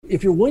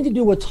you're willing to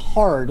do what's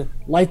hard,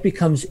 life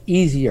becomes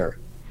easier.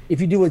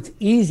 If you do what's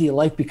easy,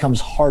 life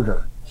becomes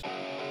harder.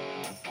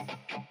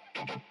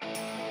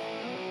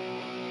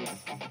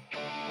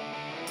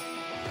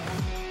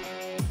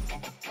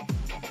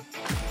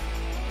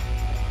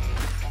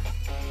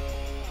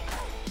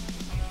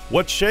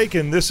 What's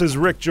shaking? This is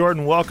Rick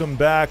Jordan. Welcome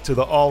back to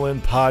the All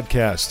In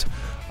Podcast.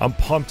 I'm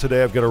pumped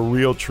today. I've got a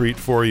real treat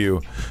for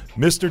you.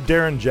 Mr.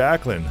 Darren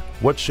Jacklin,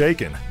 what's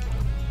shaking?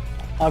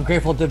 I'm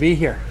grateful to be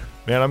here.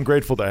 Man, I'm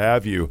grateful to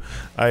have you.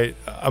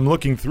 I'm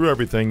looking through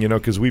everything,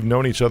 because we've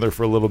known each other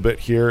for a little bit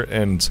here,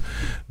 and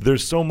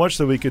there's so much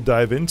that we could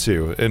dive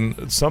into.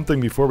 And something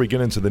before we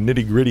get into the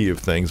nitty-gritty of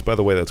things, by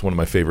the way, that's one of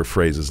my favorite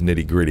phrases,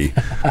 nitty-gritty.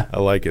 I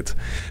like it.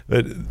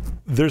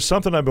 There's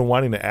something I've been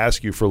wanting to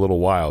ask you for a little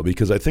while,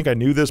 because I think I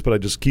knew this, but I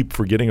just keep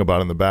forgetting about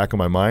it in the back of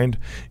my mind.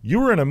 You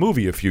were in a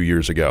movie a few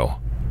years ago.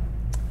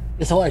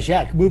 Yes, I was,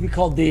 yeah. A movie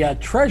called the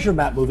Treasure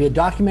Map movie, a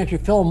documentary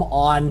film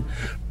on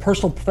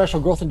personal professional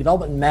growth and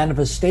development and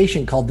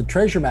manifestation called the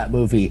Treasure Map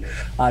movie.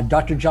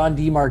 Dr. John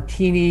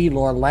DeMartini,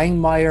 Laura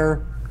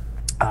Langmeyer,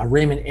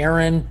 Raymond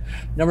Aaron,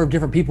 a number of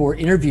different people were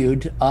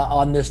interviewed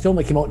on this film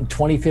that came out in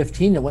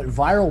 2015. It went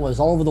viral, was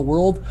all over the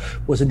world,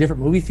 was in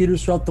different movie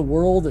theaters throughout the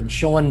world, and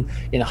shown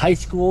in high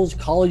schools,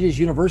 colleges,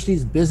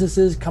 universities,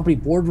 businesses, company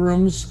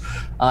boardrooms,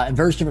 and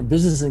various different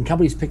businesses and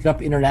companies picked it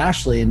up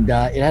internationally. And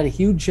it had a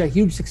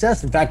huge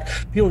success. In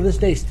fact, people to this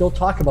day still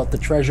talk about the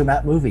Treasure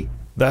Map movie.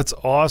 That's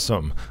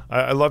awesome.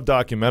 I love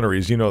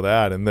documentaries, you know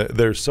that, and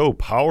they're so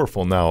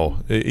powerful now,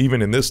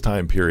 even in this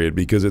time period,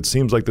 because it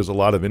seems like there's a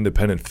lot of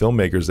independent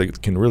filmmakers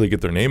that can really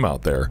get their name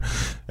out there,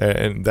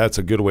 and that's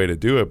a good way to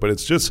do it. But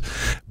it's just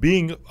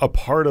being a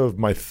part of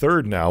my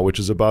third now, which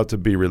is about to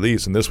be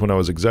released, and this one I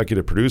was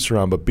executive producer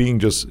on, but being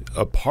just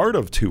a part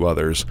of two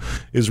others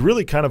is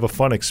really kind of a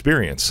fun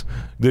experience.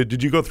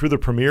 Did you go through the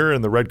premiere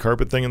and the red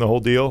carpet thing and the whole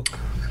deal?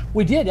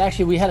 We did,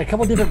 actually. We had a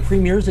couple different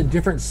premieres in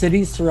different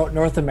cities throughout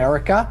North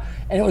America,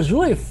 and it was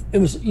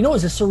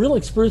a surreal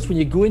experience when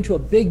you go into a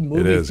big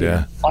movie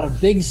theater on a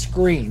big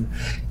screen,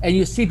 and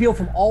you see people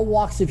from all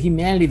walks of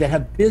humanity that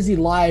have busy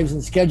lives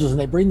and schedules, and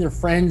they bring their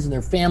friends and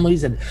their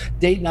families and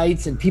date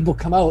nights, and people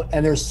come out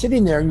and they're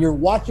sitting there, and you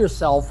watch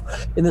yourself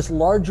in this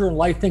larger in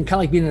life thing, kind of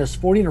like being in a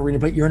sporting arena,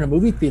 but you're in a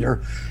movie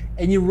theater,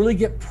 and you really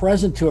get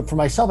present to it. For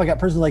myself, I got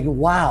present like,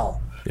 wow.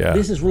 Yeah.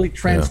 This is really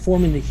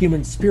transforming the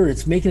human spirit.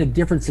 It's making a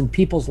difference in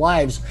people's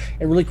lives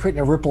and really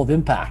creating a ripple of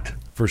impact.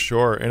 For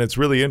sure. And it's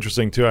really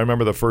interesting, too. I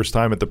remember the first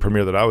time at the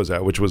premiere that I was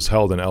at, which was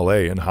held in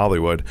L.A., in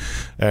Hollywood.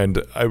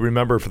 And I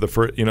remember for the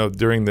first,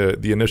 during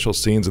the initial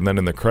scenes and then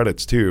in the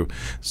credits, too,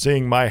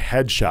 seeing my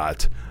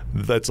headshot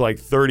that's like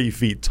 30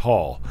 feet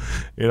tall.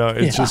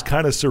 It's just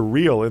kind of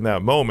surreal in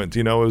that moment.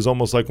 It was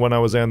almost like when I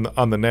was on the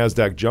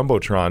NASDAQ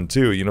Jumbotron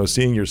too,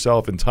 seeing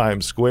yourself in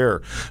Times Square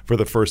for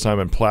the first time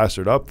and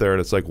plastered up there.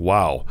 And it's like,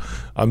 wow,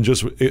 I'm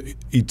just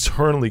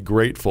eternally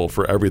grateful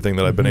for everything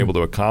that I've been able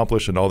to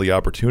accomplish and all the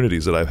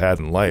opportunities that I've had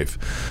in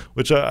life,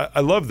 which I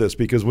love this,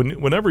 because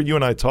whenever you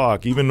and I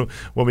talk, even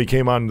when we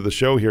came on to the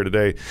show here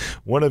today,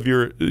 one of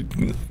your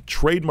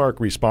trademark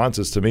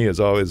responses to me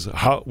is always,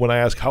 when I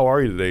ask, how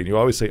are you today? And you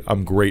always say,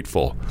 I'm grateful.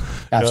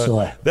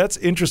 Absolutely. That's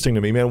interesting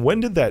to me, man.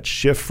 When did that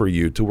shift for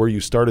you to where you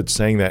started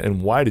saying that,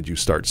 and why did you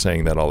start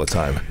saying that all the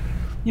time?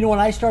 When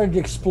I started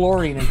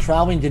exploring and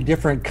traveling to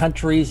different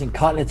countries and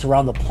continents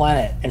around the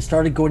planet, and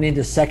started going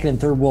into second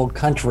and third world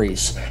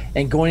countries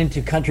and going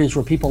into countries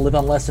where people live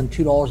on less than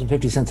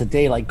 $2.50 a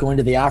day, like going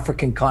to the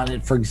African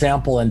continent, for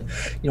example. And,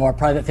 our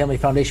private family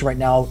foundation right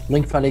now,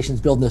 Link Foundation,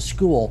 is building a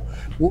school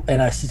and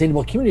a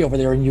sustainable community over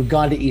there in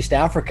Uganda, East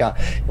Africa.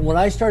 And when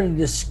I started to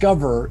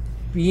discover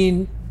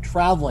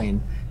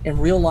traveling and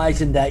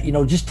realizing that,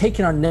 just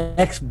taking our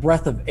next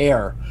breath of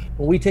air,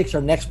 when we take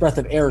our next breath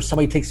of air,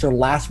 somebody takes their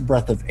last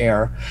breath of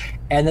air,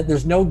 and that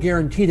there's no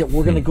guarantee that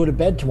we're going to go to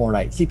bed tomorrow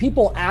night. See,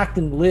 people act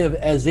and live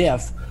as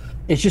if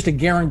it's just a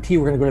guarantee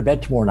we're going to go to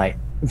bed tomorrow night.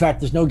 In fact,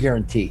 there's no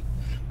guarantee.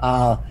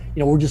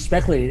 We're just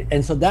speculating.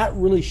 And so that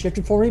really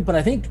shifted for me. But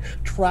I think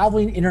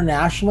traveling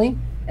internationally,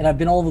 and I've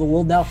been all over the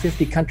world now,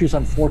 50 countries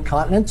on 4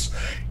 continents,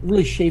 it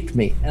really shaped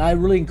me. And I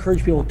really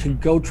encourage people to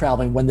go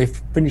traveling when they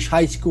finish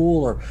high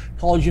school or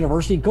college,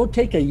 university. Go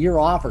take a year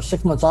off or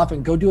 6 months off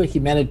and go do a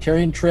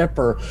humanitarian trip,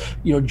 or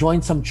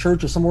join some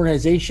church or some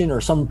organization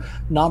or some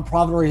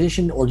nonprofit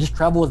organization, or just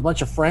travel with a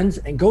bunch of friends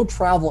and go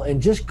travel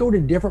and just go to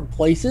different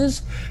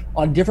places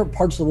on different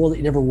parts of the world that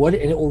you never would.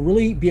 And it will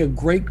really be a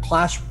great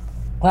classroom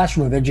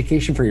of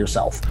education for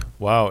yourself.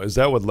 Wow. Is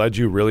that what led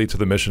you really to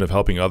the mission of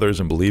helping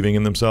others and believing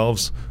in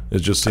themselves?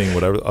 Is just seeing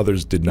what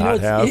others did not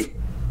have?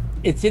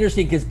 It's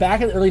interesting because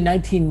back in the early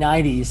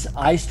 1990s,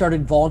 I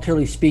started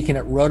voluntarily speaking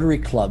at Rotary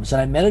clubs,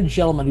 and I met a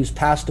gentleman who's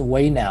passed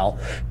away now,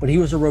 but he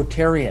was a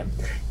Rotarian.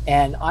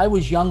 And I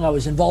was young. I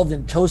was involved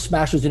in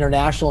Toastmasters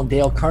International and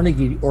Dale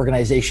Carnegie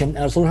organization, and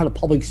I was learning how to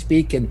public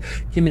speak and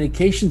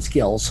communication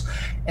skills.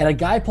 And a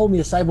guy pulled me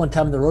aside one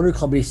time in the Rotary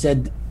Club, and he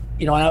said,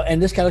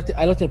 and this guy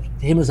I looked at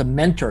him as a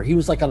mentor. He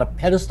was like on a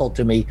pedestal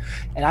to me,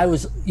 and I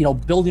was,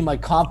 building my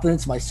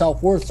confidence, my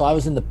self-worth. So I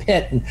was in the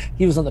pit and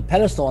he was on the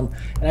pedestal.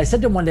 And I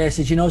said to him one day, I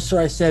said,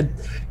 sir, I said,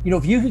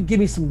 if you could give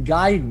me some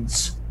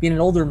guidance, being an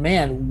older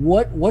man,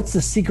 what's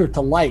the secret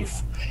to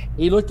life?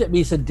 He looked at me,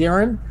 he said,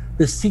 Darren,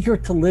 the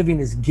secret to living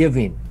is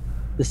giving.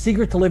 The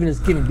secret to living is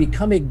giving.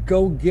 Become a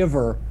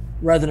go-giver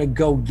rather than a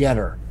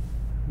go-getter.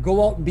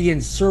 Go out and be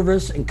in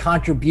service and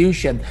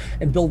contribution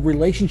and build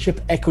relationship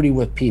equity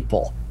with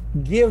people.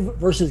 Give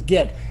versus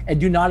get, and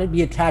do not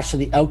be attached to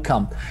the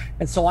outcome.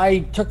 And so I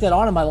took that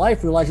on in my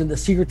life, realizing the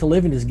secret to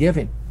living is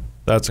giving.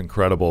 That's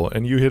incredible.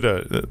 And you hit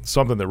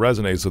something that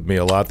resonates with me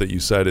a lot that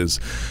you said is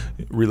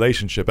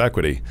relationship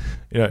equity.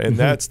 And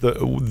that's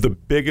the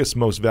biggest,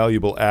 most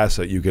valuable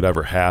asset you could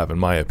ever have, in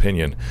my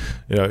opinion.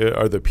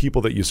 Are the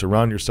people that you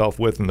surround yourself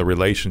with and the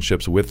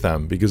relationships with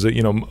them. Because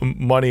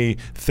money,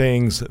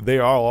 things,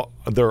 they're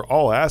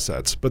all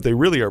assets, but they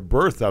really are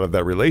birthed out of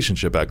that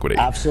relationship equity.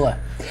 Absolutely.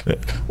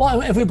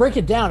 Well, if we break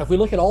it down, if we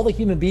look at all the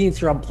human beings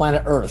here on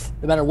planet Earth,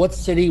 no matter what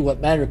city, what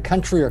matter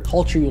country or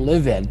culture you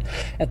live in,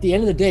 at the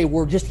end of the day,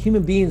 we're just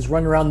human beings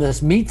running around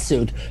this meat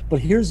suit. But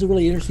here's the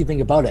really interesting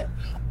thing about it.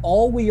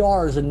 All we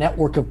are is a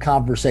network of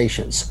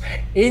conversations.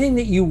 Anything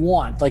that you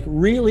want, like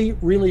really,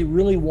 really,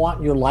 really want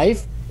in your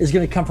life, is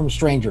going to come from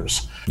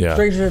strangers. Yeah.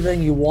 Strangers are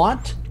everything you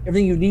want,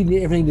 everything you need,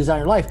 everything you desire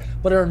in your life.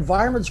 But our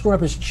environments growing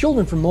up as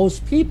children for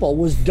most people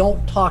was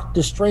don't talk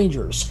to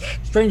strangers.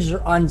 Strangers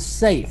are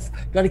unsafe.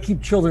 Got to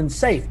keep children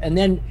safe. And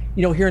then,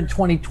 here in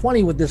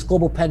 2020 with this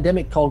global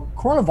pandemic called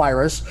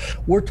coronavirus,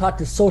 we're taught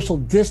to social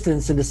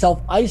distance and to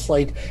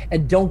self-isolate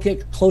and don't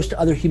get close to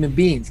other human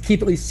beings.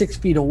 Keep at least 6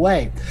 feet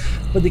away.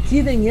 But the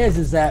key thing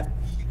is that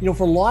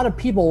for a lot of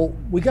people,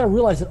 we got to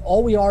realize that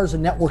all we are is a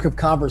network of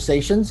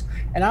conversations.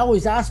 And I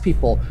always ask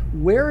people,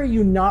 where are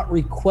you not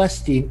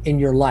requesting in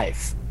your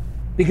life?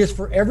 Because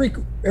for every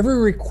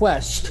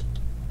request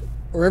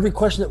or every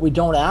question that we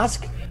don't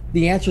ask,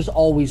 the answer is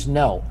always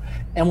no.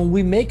 And when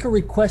we make a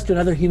request to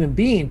another human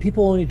being,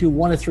 people only do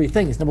one of three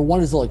things. Number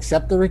one is they'll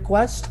accept the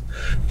request.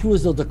 Two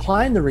is they'll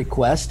decline the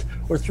request.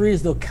 Or three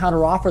is they'll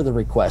counteroffer the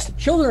request.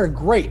 Children are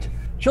great.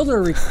 Children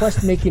are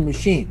request-making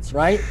machines,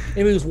 right?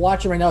 Anybody who's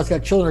watching right now has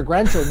got children or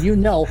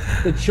grandchildren,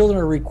 that children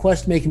are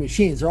request-making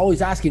machines. They're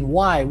always asking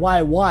why,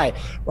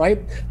 right?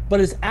 But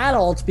as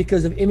adults,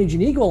 because of image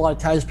and ego, a lot of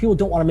times people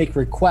don't want to make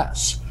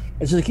requests.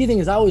 And so the key thing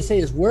is I always say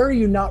is, where are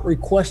you not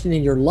requesting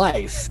in your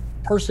life,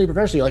 personally,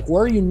 professionally? Like,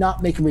 where are you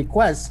not making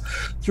requests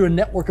through a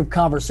network of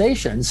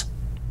conversations,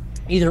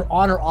 either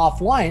on or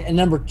offline? And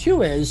number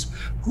two is,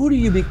 who do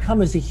you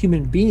become as a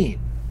human being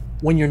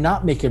when you're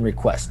not making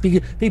requests?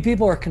 Because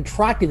people are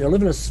contracting, they're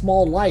living a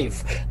small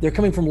life. They're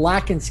coming from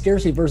lack and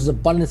scarcity versus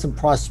abundance and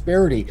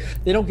prosperity.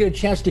 They don't get a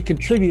chance to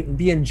contribute and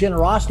be in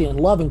generosity and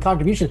love and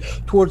contribution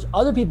towards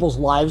other people's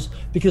lives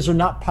because they're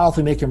not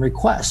powerfully making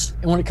requests.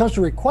 And when it comes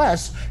to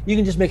requests, you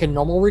can just make a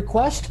normal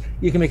request,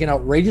 you can make an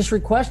outrageous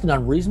request, an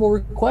unreasonable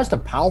request, a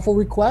powerful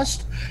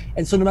request.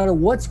 And so no matter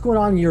what's going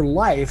on in your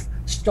life,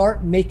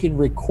 start making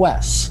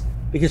requests.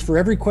 Because for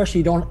every question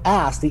you don't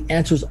ask, the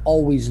answer is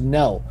always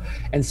no.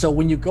 And so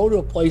when you go to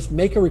a place,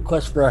 make a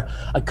request for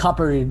a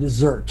complimentary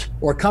dessert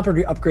or a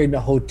complimentary upgrade in a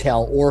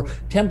hotel or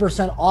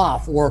 10%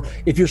 off. Or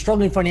if you're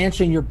struggling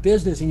financially in your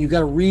business and you got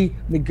to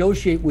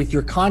renegotiate with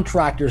your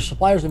contractors,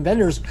 suppliers, and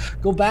vendors,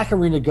 go back and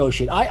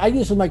renegotiate. I do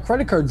this with my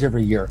credit cards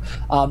every year.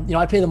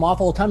 I pay them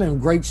off all the time and in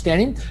great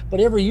standing.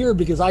 But every year,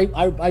 because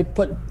I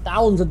put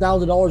thousands and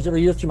thousands of dollars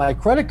every year through my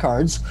credit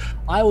cards,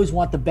 I always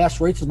want the best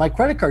rates with my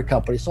credit card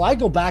company. So I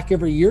go back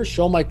every year,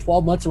 show my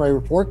 12 months of my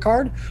report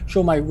card,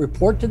 show my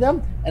report to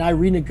them, and I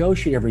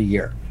renegotiate every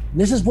year.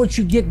 And this is what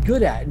you get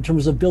good at in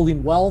terms of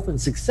building wealth and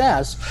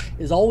success,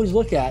 is always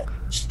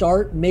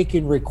start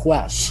making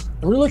requests.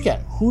 And really look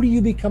at, who do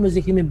you become as a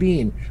human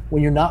being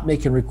when you're not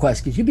making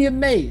requests? Because you'd be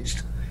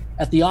amazed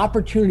at the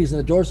opportunities and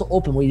the doors will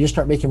open when you just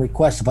start making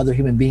requests of other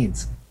human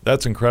beings.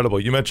 That's incredible.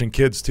 You mentioned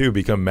kids, too,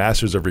 become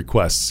masters of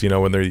requests,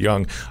 when they're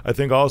young. I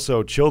think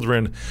also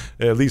children,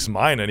 at least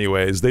mine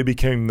anyways, they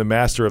became the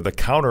master of the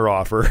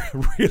counteroffer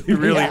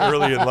really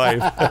early in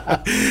life.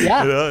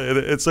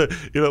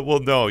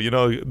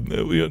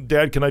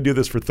 Dad, can I do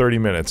this for 30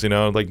 minutes?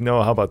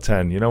 No, how about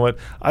 10? You know what?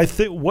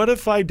 What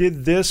if I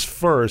did this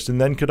first and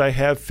then could I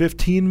have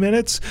 15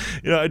 minutes?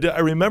 I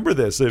remember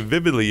this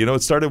vividly.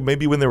 It started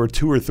maybe when they were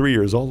 2 or 3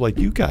 years old. Like,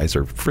 you guys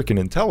are freaking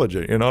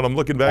intelligent, and I'm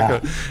looking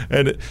back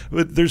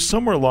there's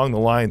somewhere along the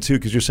line, too,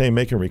 because you're saying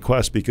making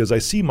requests, because I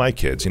see my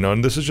kids,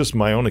 and this is just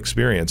my own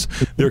experience,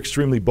 they're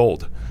extremely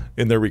bold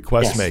in their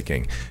request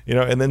making,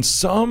 and then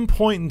some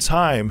point in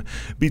time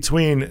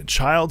between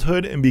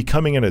childhood and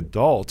becoming an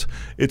adult,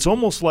 it's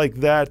almost like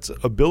that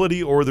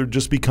ability, or there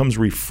just becomes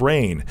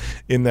refrain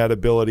in that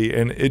ability,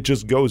 and it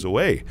just goes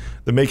away.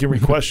 The making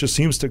requests just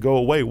seems to go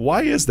away.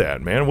 Why is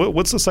that, man?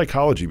 What's the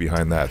psychology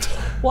behind that?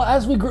 Well,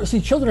 as we grow,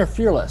 children are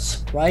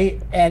fearless,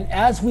 right? And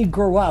as we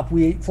grow up,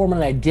 we form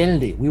an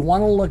identity. We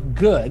want to look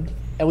good,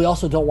 and we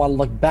also don't want to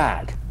look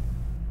bad.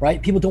 Right?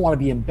 People don't want to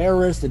be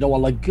embarrassed. They don't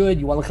want to look good.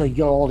 You want to look like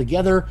you got it all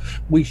together.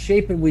 We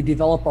shape and we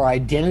develop our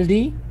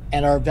identity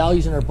and our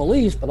values and our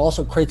beliefs, but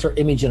also creates our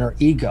image and our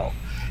ego.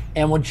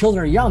 And when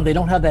children are young, they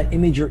don't have that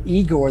image or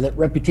ego or that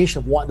reputation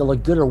of wanting to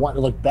look good or wanting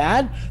to look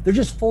bad. They're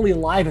just fully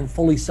alive and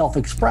fully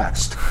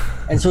self-expressed.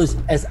 And so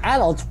as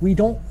adults, we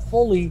don't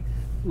fully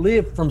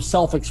live from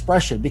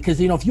self-expression, because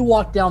if you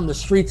walk down the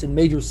streets in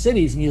major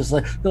cities and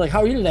they're like,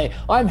 how are you today?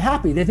 I'm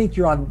happy. They think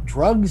you're on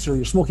drugs or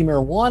you're smoking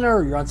marijuana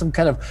or you're on some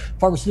kind of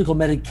pharmaceutical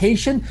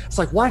medication. It's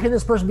like, why can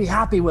this person be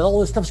happy with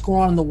all this stuff's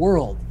going on in the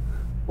world?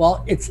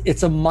 Well, it's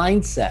a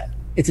mindset.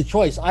 It's a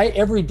choice.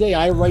 Every day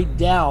I write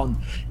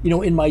down,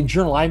 in my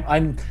journal.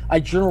 I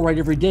journal write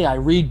every day. I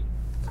read.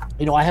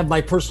 I have my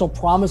personal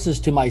promises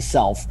to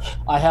myself.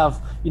 I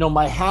have,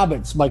 my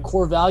habits, my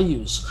core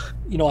values.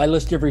 I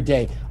list every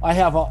day. I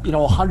have,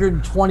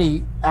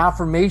 120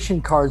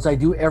 affirmation cards I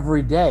do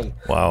every day.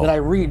 Wow. That I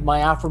read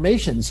my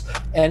affirmations,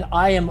 and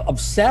I am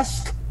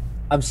obsessed.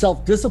 I'm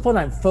self-disciplined,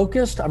 I'm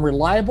focused, I'm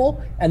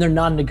reliable, and they're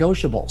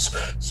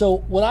non-negotiables. So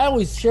what I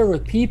always share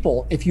with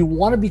people, if you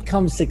want to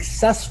become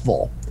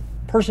successful,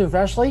 personally and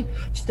professionally,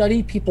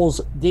 study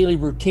people's daily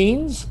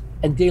routines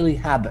and daily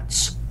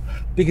habits.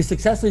 Because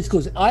success leads to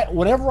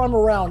whenever I'm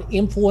around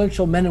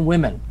influential men and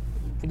women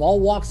from all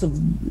walks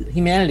of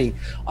humanity,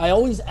 I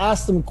always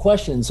ask them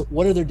questions.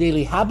 What are their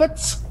daily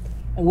habits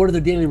and what are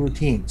their daily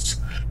routines?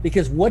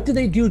 Because what do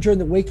they do during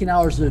the waking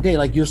hours of their day?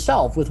 Like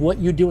yourself, with what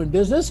you do in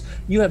business,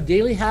 you have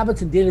daily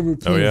habits and daily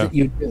routines that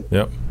you do.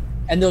 Yep.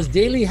 And those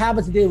daily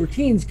habits and daily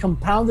routines,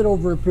 compounded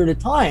over a period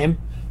of time,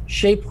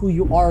 shape who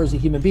you are as a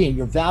human being.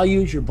 Your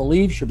values, your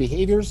beliefs, your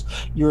behaviors,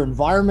 your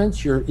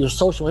environments, your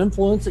social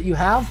influence that you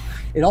have.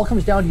 It all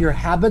comes down to your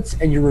habits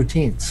and your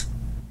routines.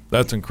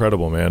 That's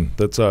incredible, man.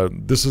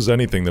 This is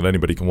anything that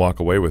anybody can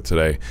walk away with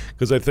today.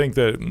 Because I think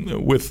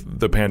that with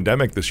the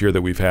pandemic this year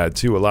that we've had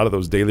too, a lot of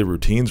those daily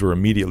routines were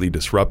immediately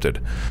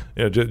disrupted,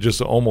 just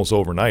almost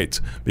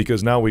overnight.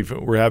 Because now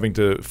we're having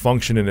to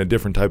function in a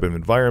different type of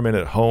environment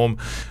at home.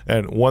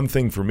 And one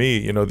thing for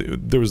me,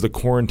 there was the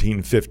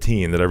quarantine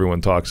 15 that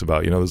everyone talks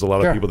about. There's a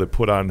lot of people that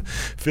put on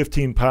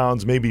 15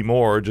 pounds, maybe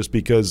more, just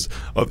because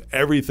of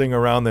everything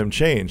around them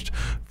changed.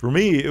 For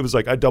me, it was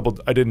like I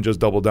didn't just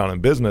double down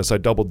in business. I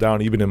doubled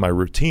down even in my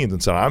routines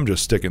and said, I'm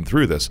just sticking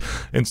through this.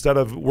 Instead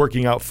of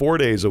working out 4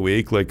 days a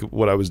week, like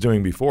what I was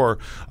doing before,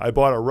 I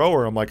bought a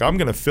rower. I'm like, I'm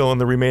going to fill in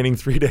the remaining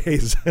 3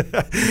 days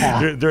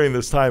during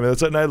this time.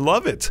 And I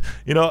love it.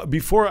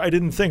 Before I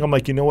didn't think, I'm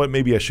like, what,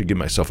 maybe I should give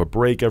myself a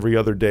break every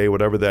other day,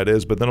 whatever that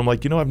is. But then I'm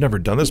like, I've never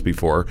done this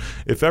before.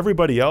 If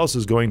everybody else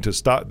is going to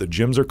stop, the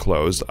gyms are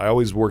closed. I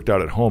always worked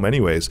out at home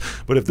anyways.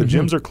 But if the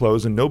gyms are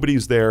closed and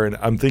nobody's there, and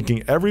I'm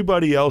thinking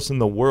everybody else in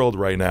the world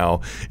right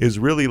now is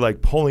really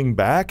like pulling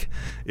back,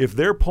 if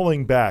they're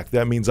pulling back,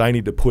 that means I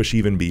need to push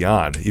even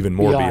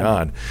more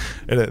beyond.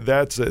 And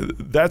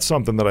that's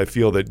something that I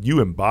feel that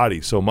you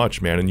embody so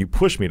much, man, and you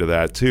push me to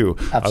that too.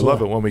 Absolutely. I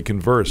love it when we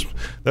converse.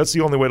 That's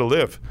the only way to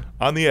live,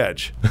 on the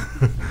edge.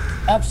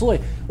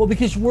 Absolutely. Well,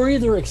 because we're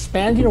either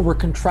expanding or we're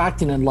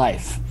contracting in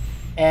life.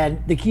 And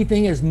the key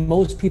thing is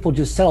most people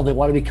just settle. They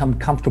want to become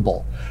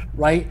comfortable,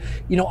 right?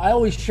 I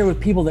always share with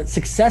people that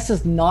success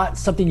is not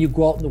something you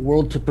go out in the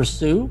world to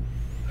pursue.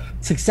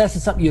 Success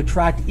is something you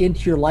attract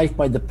into your life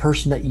by the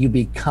person that you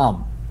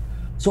become.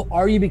 So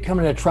are you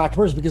becoming an attractive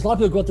person? Because a lot of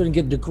people go out there and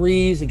get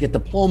degrees and get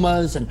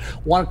diplomas and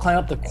want to climb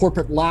up the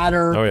corporate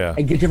ladder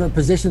and get different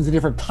positions and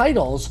different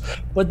titles.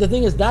 But the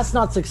thing is, that's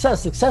not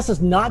success. Success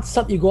is not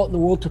something you go out in the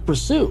world to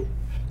pursue.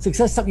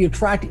 Success is something you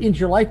attract into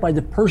your life by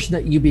the person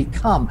that you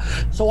become.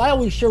 So I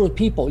always share with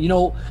people,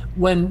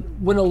 when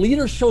a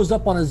leader shows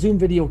up on a Zoom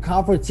video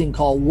conferencing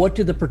call, what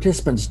do the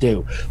participants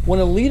do? When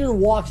a leader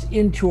walks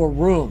into a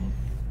room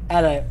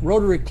at a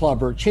Rotary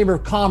Club or a Chamber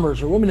of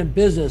Commerce or Women in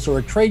Business or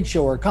a trade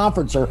show or a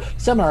conference or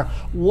seminar,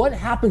 what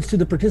happens to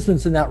the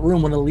participants in that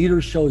room when a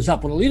leader shows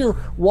up? When a leader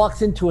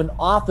walks into an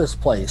office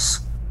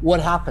place,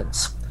 what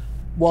happens?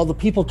 Well, the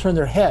people turn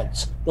their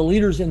heads. The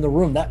leader's in the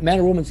room. That man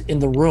or woman's in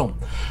the room.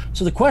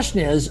 So the question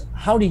is,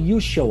 how do you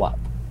show up?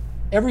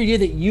 Every day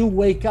that you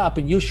wake up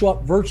and you show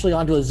up virtually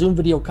onto a Zoom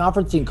video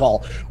conferencing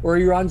call, or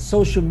you're on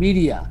social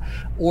media,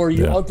 or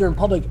you're out there in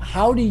public,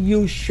 how do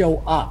you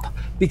show up?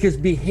 Because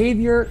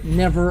behavior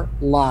never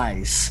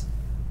lies.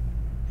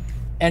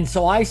 And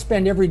so I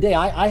spend every day,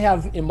 I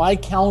have in my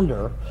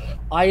calendar,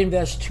 I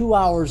invest 2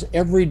 hours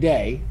every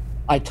day.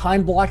 I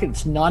time block it,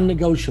 it's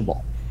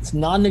non-negotiable. It's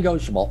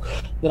non-negotiable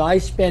that I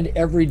spend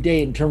every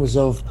day in terms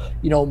of,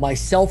 my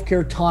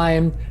self-care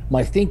time,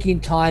 my thinking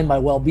time, my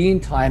well-being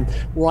time,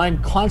 where I'm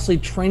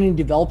constantly training and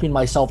developing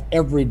myself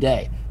every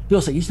day.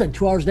 People say, you spend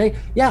 2 hours a day?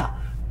 Yeah,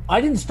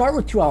 I didn't start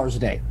with 2 hours a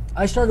day.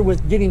 I started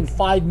with getting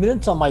 5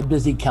 minutes on my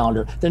busy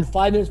calendar. Then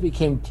 5 minutes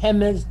became 10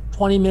 minutes,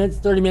 20 minutes,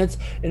 30 minutes,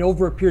 and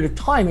over a period of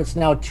time, it's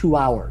now 2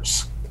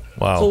 hours.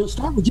 Wow. So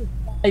start with just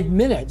 5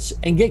 minutes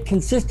and get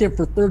consistent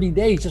for 30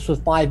 days just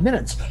with 5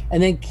 minutes,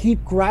 and then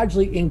keep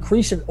gradually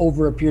increasing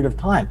over a period of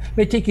time. It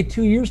may take you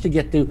 2 years to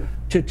get to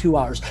 2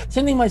 hours.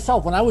 Same thing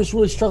myself. When I was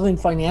really struggling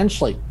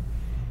financially,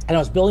 and I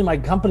was building my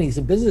companies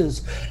and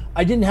businesses,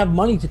 I didn't have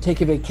money to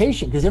take a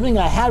vacation because everything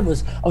I had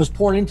was I was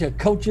pouring into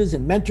coaches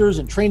and mentors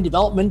and training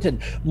development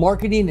and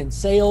marketing and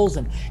sales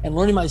and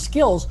learning my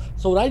skills.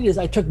 So what I did is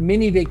I took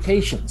mini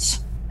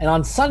vacations. And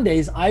on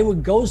Sundays, I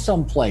would go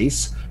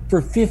someplace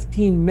for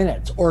 15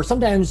 minutes. Or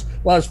sometimes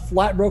when I was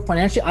flat broke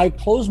financially, I'd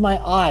close my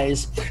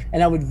eyes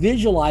and I would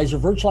visualize or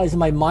virtualize in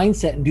my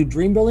mindset and do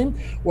dream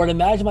building, or I'd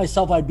imagine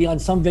myself I'd be on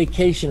some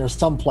vacation or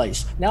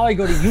someplace. Now I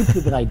go to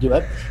YouTube and I do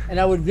it. And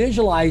I would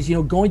visualize,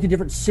 going to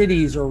different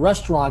cities or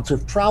restaurants or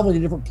traveling to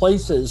different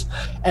places.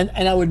 And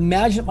I would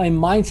imagine my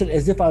mindset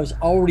as if I was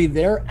already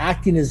there,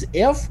 acting as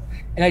if,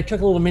 and I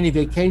took a little mini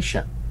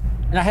vacation.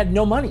 And I had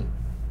no money.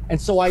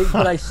 And so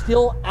but I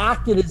still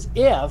acted as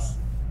if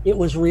it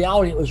was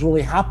reality, it was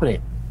really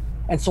happening.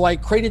 And so I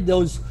created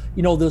those,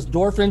 those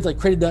endorphins, I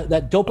created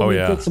that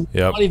dopamine fix in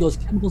my body, those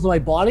chemicals in my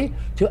body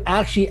to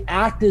actually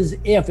act as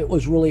if it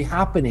was really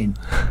happening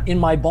in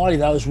my body,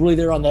 that I was really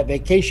there on that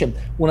vacation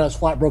when I was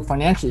flat broke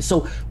financially.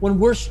 So when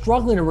we're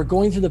struggling and we're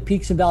going through the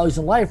peaks and valleys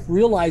in life,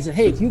 realize that,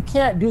 hey, if you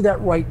can't do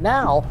that right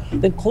now,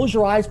 then close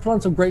your eyes, put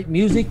on some great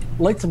music,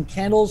 light some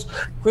candles,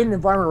 create an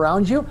environment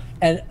around you,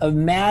 and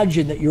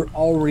imagine that you're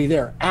already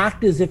there.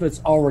 Act as if it's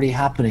already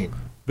happening.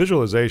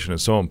 Visualization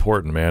is so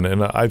important, man.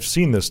 And I've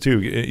seen this too,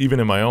 even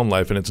in my own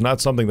life. And it's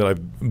not something that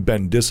I've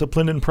been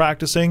disciplined in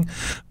practicing,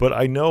 but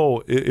I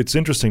know it's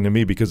interesting to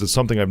me because it's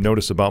something I've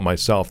noticed about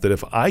myself that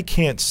if I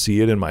can't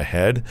see it in my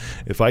head,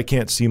 if I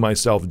can't see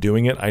myself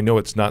doing it, I know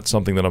it's not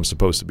something that I'm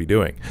supposed to be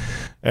doing.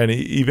 And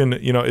even,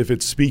 if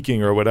it's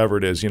speaking or whatever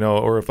it is,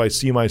 or if I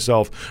see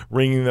myself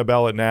ringing the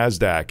bell at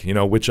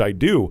NASDAQ, which I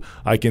do,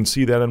 I can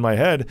see that in my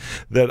head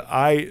that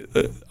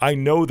I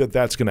know that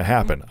that's going to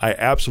happen. I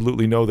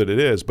absolutely know that it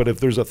is. But if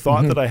there's a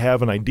thought that I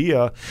have, an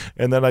idea,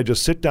 and then I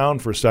just sit down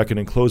for a second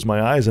and close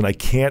my eyes and I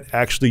can't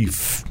actually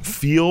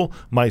feel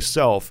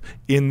myself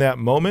in that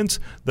moment,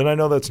 then I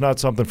know that's not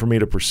something for me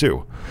to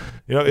pursue.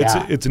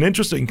 It's an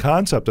interesting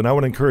concept, and I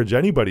would encourage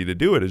anybody to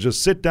do it, is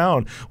just sit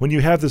down. When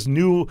you have this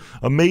new,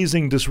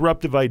 amazing,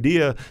 disruptive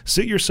idea,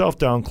 sit yourself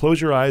down,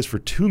 close your eyes for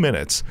 2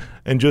 minutes,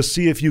 and just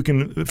see if you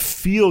can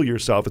feel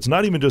yourself. It's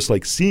not even just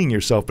like seeing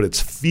yourself, but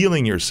it's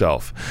feeling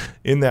yourself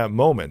in that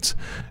moment.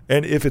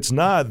 And if it's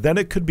not, then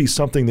it could be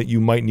something that you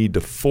might need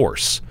to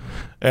force.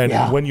 And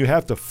when you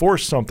have to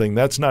force something,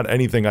 that's not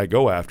anything I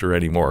go after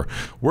anymore.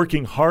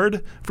 Working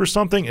hard for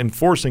something and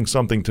forcing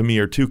something to me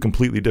are two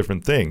completely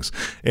different things.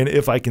 And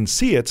if I can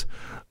see it,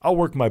 I'll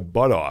work my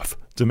butt off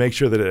to make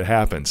sure that it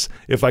happens.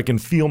 If I can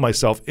feel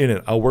myself in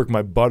it, I'll work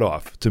my butt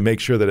off to make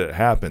sure that it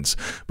happens.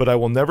 But I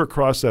will never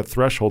cross that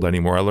threshold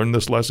anymore. I learned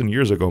this lesson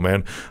years ago,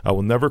 man. I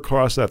will never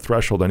cross that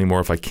threshold anymore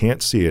if I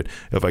can't see it,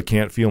 if I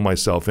can't feel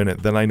myself in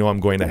it. Then I know I'm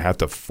going to have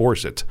to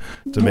force it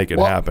to make it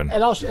happen.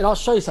 And I'll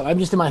show you something. I'm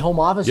just in my home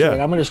office here,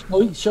 and I'm going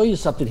to show you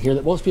something here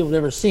that most people have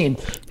never seen.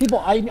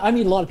 I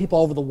meet a lot of people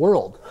all over the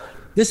world.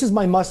 This is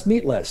my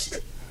must-meet list.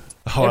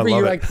 Every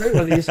year I create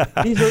one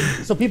of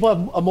these. So people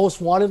have a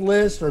most wanted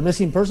list or a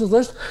missing persons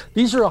list.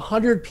 These are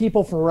 100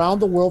 people from around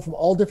the world from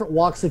all different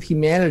walks of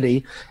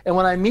humanity. And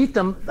when I meet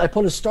them, I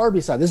put a star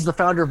beside. This is the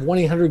founder of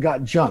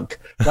 1-800-GOT-JUNK,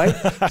 right?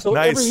 So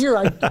Nice. Every year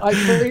I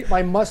create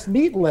my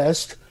must-meet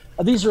list.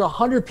 These are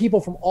 100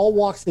 people from all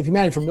walks of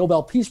humanity, from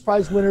Nobel Peace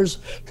Prize winners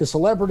to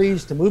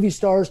celebrities to movie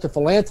stars to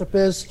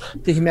philanthropists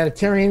to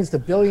humanitarians to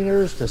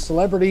billionaires to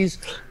celebrities,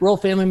 royal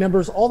family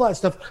members, all that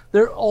stuff.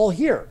 They're all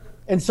here.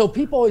 And so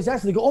people always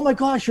ask me, they go, oh my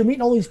gosh, you're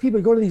meeting all these people,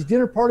 you go to these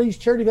dinner parties,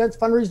 charity events,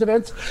 fundraising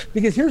events.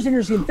 Because here's the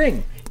interesting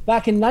thing.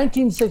 Back in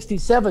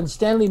 1967,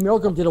 Stanley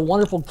Milgram did a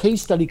wonderful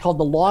case study called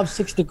The Law of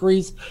 6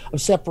 Degrees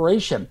of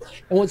Separation.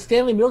 And what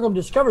Stanley Milgram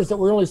discovers is that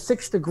we're only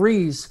 6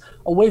 degrees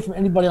away from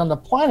anybody on the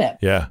planet.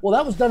 Yeah. Well,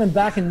 that was done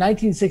back in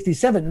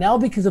 1967. Now,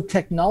 because of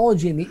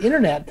technology and the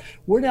internet,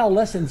 we're now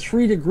less than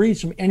 3 degrees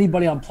from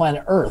anybody on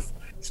planet Earth.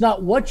 It's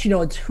not what you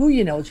know, it's who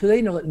you know, it's who they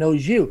know that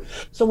knows you.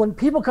 So when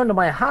people come to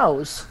my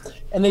house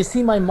and they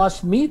see my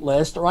must-meet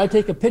list, or I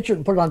take a picture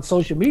and put it on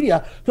social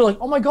media, they're like,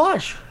 oh my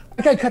gosh,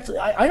 that guy cuts,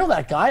 I know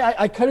that guy.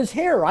 I cut his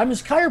hair. I'm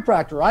his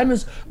chiropractor. I'm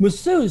his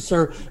masseuse,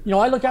 or,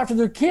 I look after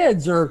their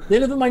kids, or they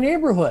live in my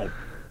neighborhood.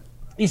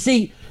 You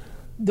see,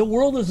 the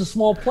world is a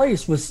small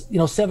place with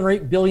 7 or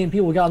 8 billion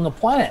people we got on the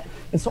planet.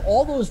 And so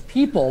all those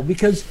people,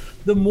 because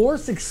the more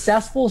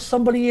successful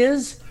somebody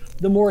is,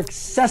 the more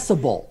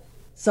accessible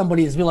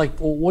somebody is. Be like,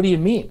 well, what do you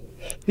mean?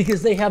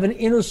 Because they have an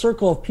inner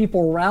circle of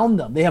people around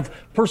them. They have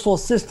personal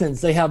assistants.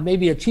 They have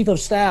maybe a chief of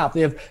staff. They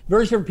have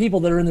various different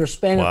people that are in their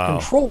span of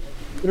control,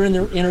 that are in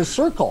their inner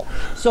circle.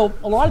 So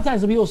a lot of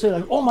times when people say,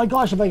 like, oh my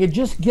gosh, if I could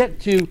just get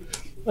to,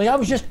 like, I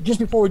was just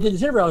before we did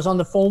this interview, I was on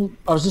the phone,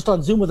 I was just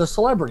on Zoom with a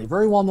celebrity,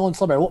 very well-known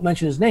celebrity. I won't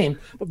mention his name,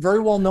 but very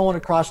well-known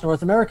across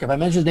North America. If I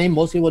mention his name,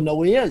 most people would know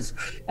who he is.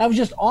 And I was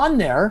just on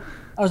there.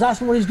 I was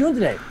asking what he's doing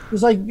today. He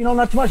was like,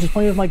 not too much. He's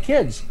playing with my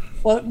kids.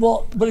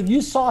 Well, but if you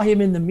saw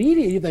him in the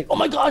media, you'd think, oh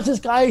my gosh, this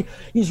guy,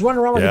 he's running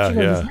around like a chicken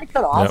with his head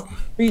cut off. Yep.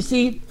 But you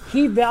see,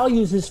 he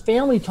values his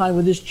family time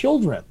with his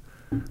children.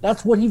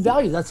 That's what he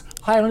values. That's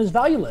high on his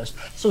value list.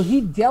 So he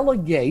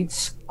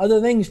delegates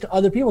other things to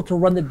other people to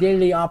run the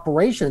day-to-day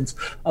operations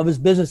of his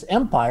business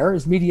empire,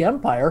 his media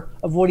empire,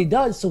 of what he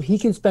does, so he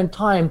can spend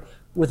time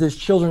with his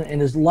children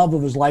and his love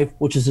of his life,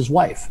 which is his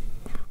wife.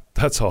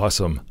 That's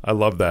awesome. I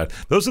love that.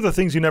 Those are the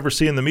things you never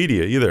see in the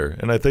media either.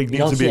 And I think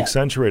needs to be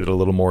accentuated a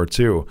little more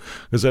too.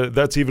 Because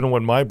that's even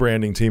what my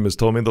branding team has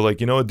told me. They're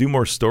like, you know what, do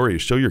more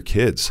stories. Show your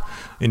kids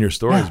in your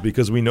stories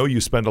because we know you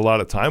spend a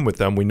lot of time with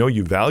them. We know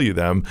you value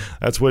them.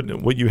 That's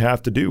what you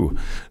have to do.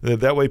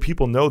 That way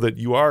people know that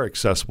you are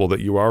accessible, that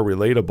you are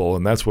relatable.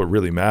 And that's what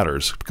really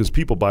matters because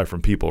people buy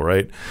from people,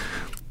 right?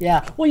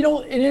 Yeah. Well, you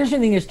know, an interesting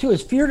thing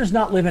is fear does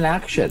not live in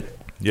action.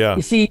 Yeah.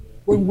 You see,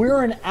 when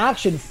we're in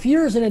action,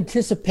 fear is an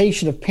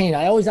anticipation of pain.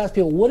 I always ask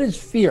people, what is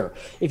fear?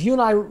 If you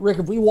and I, Rick,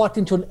 if we walked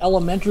into an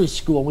elementary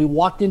school and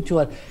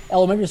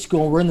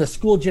we're in the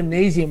school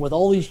gymnasium with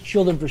all these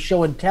children for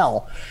show and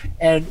tell,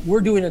 and we're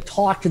doing a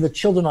talk to the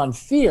children on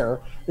fear,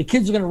 the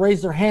kids are going to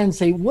raise their hand and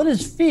say, what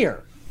is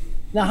fear?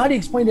 Now, how do you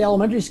explain to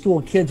elementary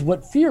school kids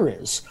what fear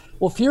is?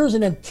 Well, fear is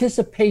an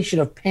anticipation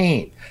of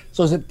pain.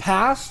 So is it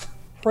past,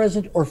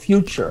 present, or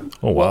future?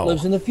 Oh, wow. What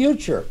lives in the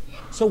future?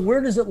 So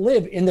where does it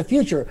live in the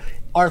future?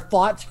 Our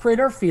thoughts create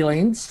our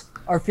feelings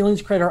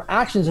create our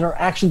actions, and our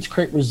actions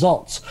create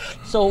results.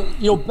 So,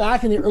 you know,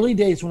 back in the early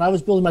days when I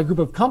was building my group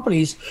of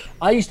companies,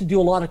 I used to do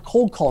a lot of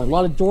cold calling, a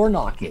lot of door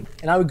knocking,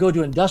 and I would go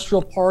to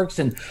industrial parks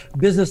and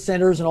business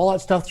centers and all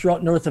that stuff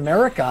throughout North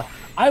America.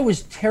 I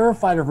was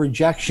terrified of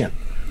rejection.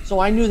 So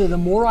I knew that the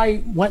more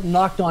I went and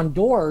knocked on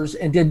doors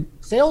and did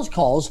sales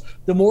calls,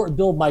 the more it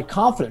built my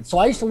confidence. So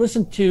I used to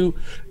listen to,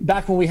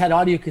 back when we had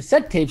audio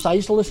cassette tapes, I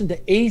used to listen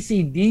to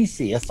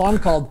AC/DC, a song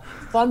called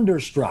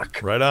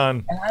Thunderstruck. Right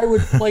on. And I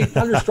would play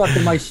Thunderstruck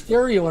in my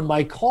stereo in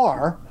my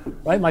car,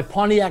 right, my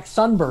Pontiac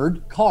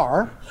Sunbird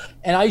car.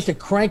 And I used to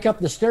crank up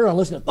the stereo and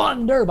listen to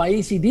Thunder by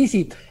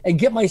AC/DC and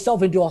get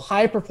myself into a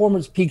high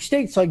performance peak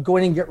state so I'd go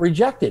in and get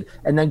rejected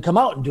and then come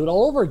out and do it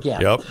all over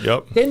again. Yep.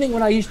 Same thing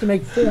when I used to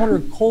make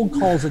 400 cold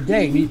calls a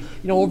day. You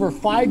know, over a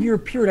 5-year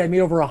period, I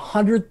made over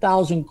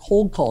 100,000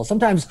 cold calls,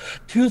 sometimes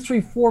 2,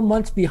 3, 4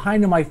 months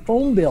behind on my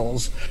phone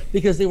bills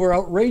because they were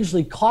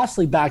outrageously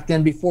costly back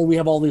then before we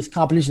have all these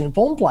competition and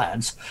phone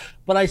plans.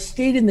 But I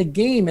stayed in the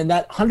game, and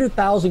that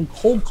 100,000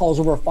 cold calls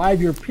over a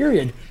 5-year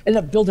period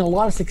ended up building a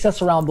lot of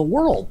success around the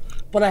world.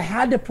 But I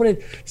had to put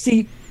it,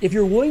 see, if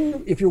you're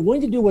willing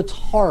to do what's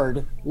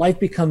hard, life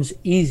becomes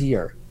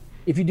easier.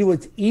 If you do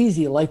what's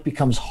easy, life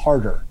becomes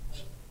harder.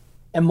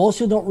 And most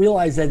people don't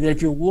realize that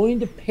if you're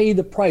willing to pay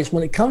the price,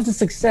 when it comes to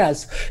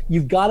success,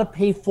 you've got to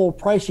pay full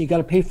price. You've got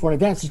to pay for an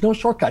advance. There's no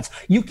shortcuts.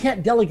 You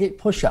can't delegate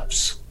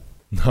push-ups.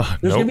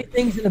 There's going to be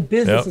things in a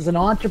business as an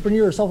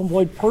entrepreneur or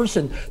self-employed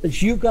person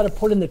that you've got to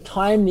put in the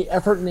time, the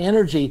effort, and the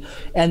energy,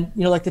 and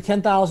like the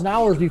 10,000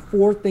 hours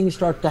before things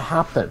start to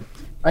happen.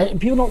 Right?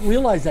 And people don't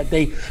realize that.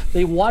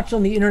 They watch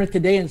on the internet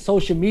today and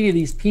social media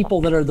these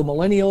people that are the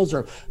millennials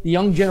or the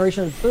young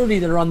generation of 30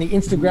 that are on the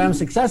Instagram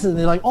successes, and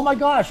they're like, oh my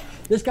gosh,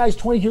 this guy's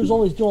 20 years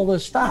old, he's doing all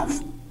this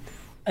stuff.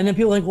 And then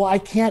people are like, well, I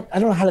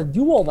don't know how to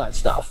do all that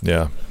stuff.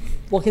 Yeah.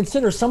 Well,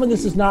 consider some of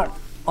this is not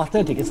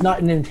authentic. It's not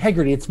in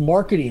integrity. It's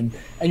marketing.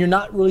 And you're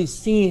not really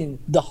seeing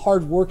the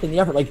hard work and the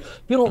effort. Like,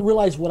 people don't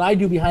realize what I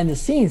do behind the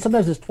scenes.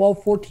 Sometimes it's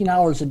 12, 14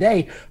 hours a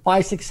day,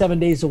 5, 6, 7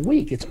 days a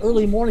week. It's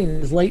early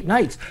mornings, it's late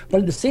nights.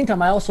 But at the same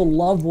time, I also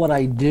love what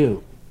I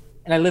do.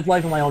 And I live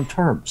life on my own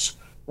terms,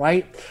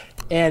 right?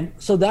 And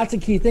so that's the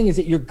key thing, is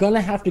that you're going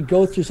to have to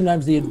go through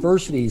sometimes the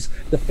adversities,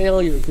 the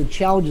failures, the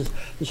challenges,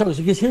 the struggles.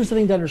 Because here's the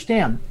thing to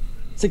understand.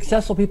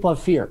 Successful people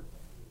have fear.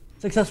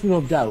 Successful people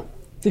have doubt.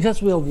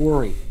 Successful people have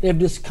worry. They have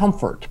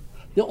discomfort.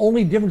 The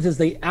only difference is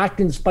they act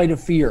in spite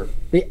of fear.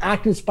 They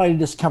act in spite of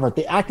discomfort.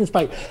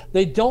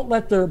 They don't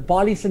let their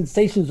body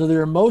sensations or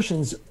their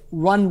emotions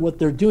run what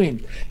they're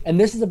doing. And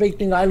this is a big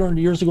thing I learned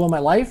years ago in my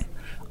life.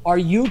 Are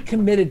you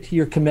committed to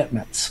your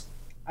commitments?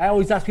 I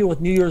always ask people with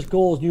New Year's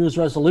goals, New Year's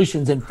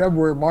resolutions in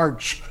February,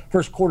 March,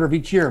 first quarter of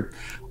each year.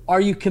 Are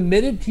you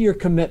committed to your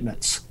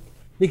commitments?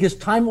 Because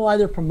time will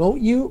either promote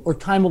you or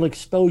time will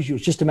expose you.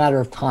 It's just a matter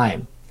of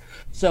time.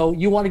 So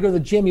you want to go to the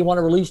gym, you want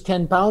to release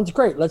 10 pounds?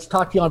 Great. Let's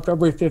talk to you on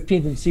February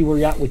 15th and see where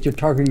you're at with your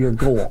target or your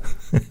goal.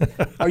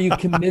 Are you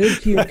committed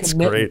to your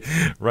commitment? That's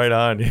great. Right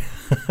on.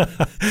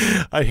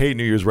 I hate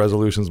New Year's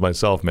resolutions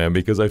myself, man,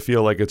 because I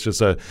feel like it's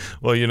just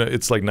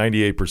it's like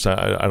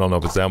 98%. I don't know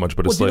if it's that much,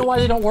 but it's do you know why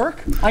they don't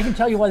work? I can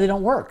tell you why they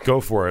don't work. Go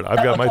for it.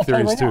 I've got my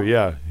theories too.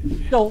 Yeah.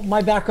 So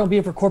my background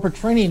being for corporate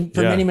training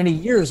for many, many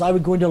years, I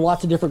would go into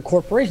lots of different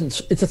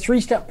corporations. It's a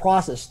 3-step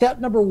process. Step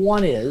number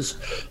 1 is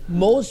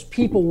most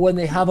people, when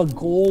they have a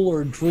goal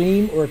or a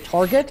dream or a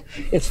target,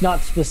 it's not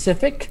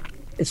specific,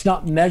 it's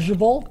not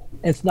measurable,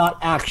 and it's not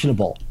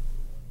actionable.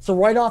 So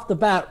right off the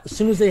bat, as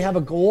soon as they have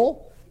a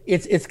goal,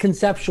 it's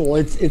conceptual,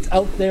 it's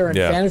out there in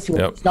fantasy.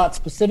 It's not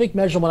specific,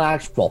 measurable, and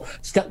actionable.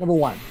 Step number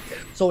 1.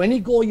 So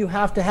any goal you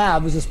have to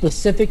have is a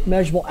specific,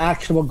 measurable,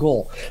 actionable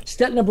goal.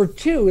 Step number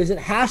 2 is it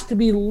has to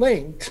be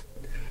linked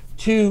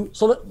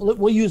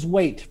we'll use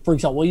weight, for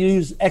example. We'll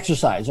use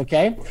exercise,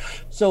 okay?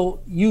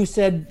 So you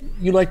said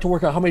you like to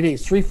work out how many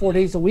days? 3-4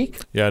 days a week?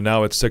 Yeah,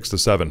 now it's 6 to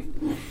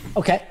 7.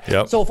 Okay.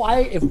 Yep. So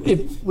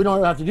if we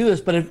don't have to do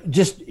this, but if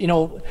just,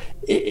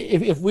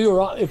 if we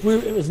were it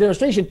was an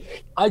illustration,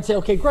 I'd say,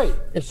 okay, great.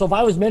 If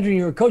I was mentoring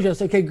you or coaching, I'd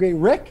say, okay, great,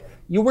 Rick,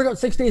 you work out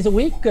 6 days a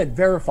week? Good,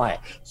 verify it.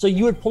 So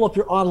you would pull up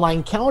your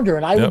online calendar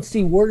and I would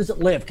see, where does it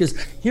live? Because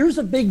here's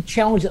a big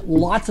challenge that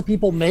lots of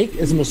people make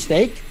as a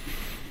mistake.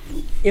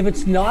 If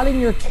it's not in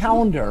your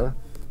calendar,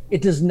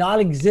 it does not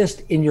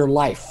exist in your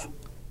life.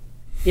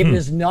 If it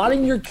is not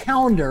in your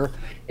calendar,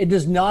 it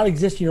does not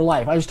exist in your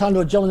life. I was talking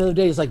to a gentleman the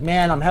other day. He's like,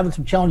 man, I'm having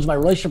some challenges in my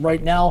relationship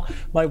right now.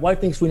 My wife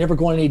thinks we never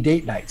go on any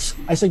date nights.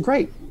 I said,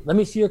 great. Let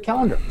me see your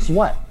calendar. So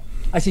what?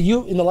 I said,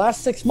 in the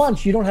last 6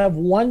 months, you don't have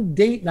one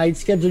date night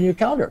scheduled in your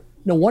calendar.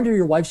 No wonder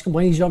your wife's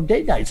complaining you don't have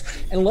date nights.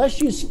 Unless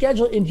you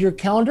schedule it into your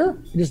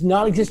calendar, it does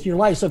not exist in your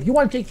life. So if you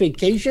want to take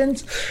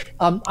vacations,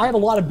 I have a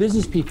lot of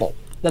business people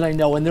that I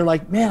know, and they're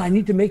like, man, I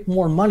need to make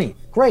more money.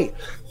 Great.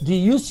 Do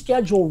you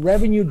schedule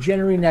revenue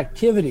generating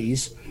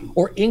activities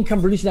or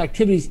income producing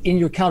activities in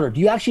your calendar?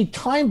 Do you actually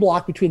time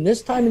block between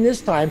this time and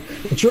this time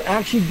that you're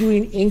actually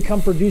doing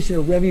income producing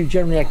or revenue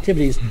generating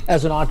activities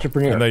as an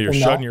entrepreneur? And that you're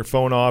shutting your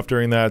phone off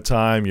during that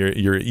time.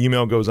 Your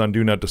email goes on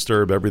do not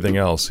disturb, everything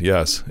else.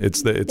 Yes.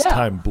 It's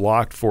time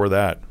blocked for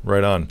that.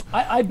 Right on.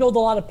 I build a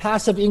lot of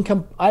passive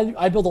income.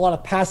 I build a lot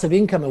of passive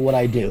income in what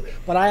I do,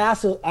 but I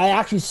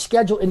actually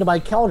schedule into my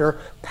calendar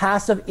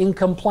passive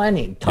income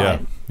planning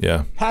time.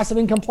 Yeah. Passive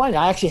income planning.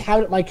 I actually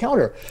have it in my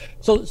calendar.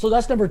 So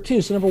that's number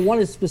 2. So number 1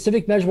 is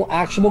specific, measurable,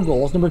 actionable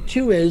goals. Number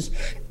 2 is,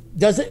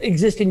 does it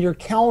exist in your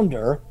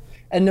calendar?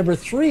 And number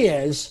 3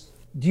 is,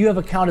 do you have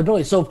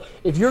accountability? So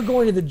if you're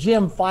going to the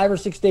gym 5 or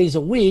 6 days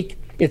a week,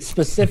 it's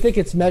specific,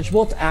 it's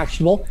measurable, it's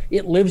actionable,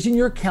 it lives in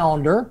your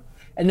calendar.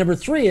 And number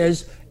 3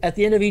 is, at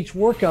the end of each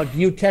workout, do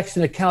you text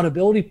an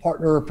accountability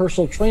partner or a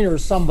personal trainer or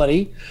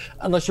somebody,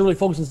 unless you're really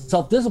focused on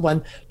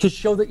self-discipline, to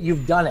show that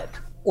you've done it?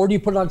 Or do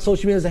you put it on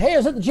social media and say, hey, I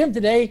was at the gym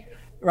today,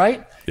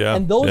 right? Yeah.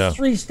 And those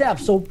 3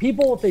 steps. So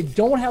people, if they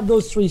don't have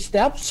those 3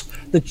 steps,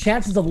 the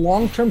chances of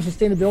long-term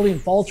sustainability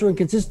and follow through and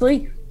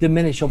consistency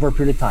diminish over a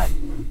period of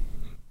time.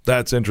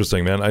 That's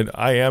interesting, man.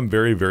 I am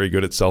very, very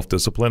good at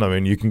self-discipline. I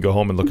mean, you can go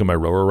home and look at my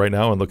rower right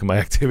now and look at my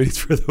activities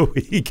for the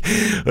week.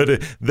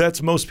 But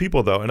that's most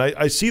people, though. And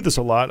I see this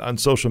a lot on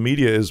social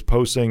media, is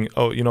posting,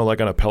 like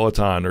on a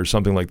Peloton or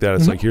something like that.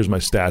 It's like, here's my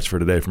stats for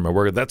today for my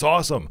workout. That's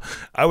awesome.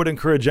 I would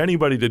encourage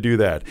anybody to do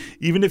that.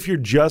 Even if you're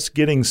just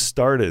getting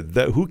started,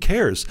 who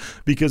cares?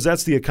 Because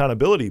that's the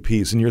accountability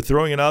piece. And you're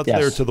throwing it out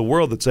there to the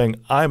world that's saying,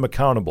 I'm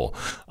accountable.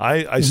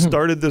 I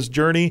started this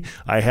journey.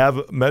 I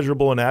have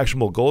measurable and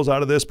actionable goals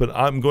out of this, but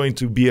I'm going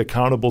to be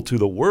accountable to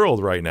the world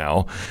right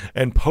now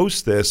and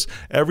post this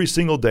every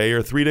single day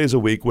or 3 days a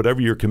week, whatever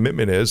your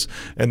commitment is.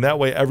 And that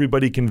way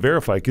everybody can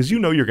verify, because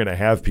you're going to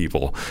have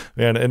people.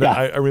 And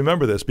I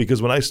remember this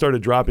because when I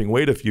started dropping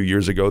weight a few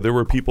years ago, there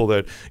were people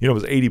that, it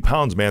was 80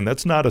 pounds, man.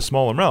 That's not a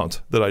small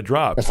amount that I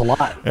dropped. That's a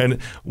lot.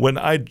 And when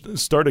I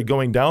started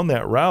going down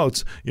that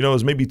route, it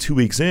was maybe 2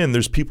 weeks in,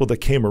 there's people that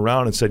came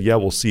around and said, yeah,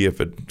 we'll see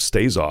if it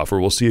stays off, or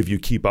we'll see if you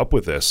keep up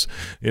with this,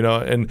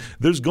 and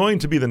there's going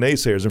to be the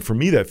naysayers. And for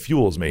me, that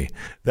fuels me.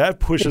 That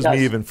pushes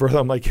me even further.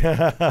 I'm like,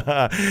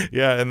 yeah.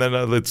 And then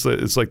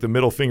it's like the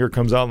middle finger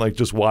comes out and like,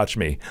 just watch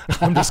me.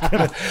 I'm just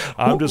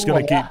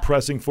gonna keep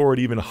pressing forward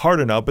even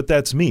harder now. But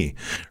that's me,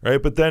 right?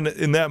 But then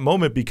in that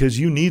moment, because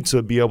you need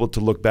to be able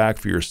to look back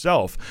for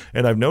yourself,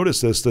 and I've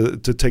noticed this, to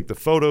take the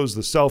photos,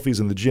 the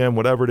selfies in the gym,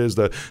 whatever it is,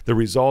 the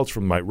results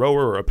from my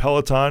rower or a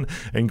Peloton,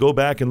 and go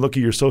back and look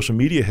at your social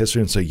media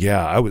history and say,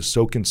 yeah, I was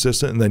so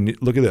consistent. And then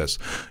look at this.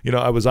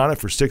 I was on it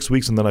for 6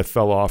 weeks and then I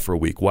fell off for a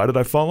week. Why did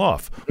I fall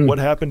off?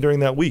 What happened during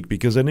that week?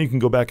 Because then you can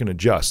go back and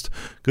adjust,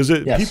 because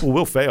people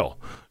will fail.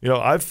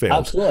 I've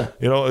failed.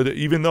 Absolutely.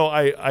 Even though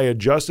I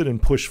adjusted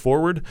and pushed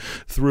forward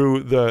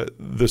through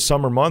the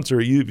summer months, or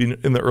even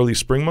in the early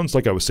spring months,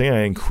 like I was saying,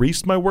 I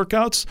increased my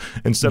workouts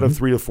instead of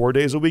 3 to 4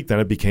 days a week. Then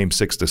it became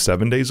 6 to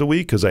 7 days a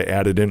week because I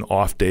added in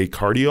off day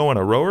cardio on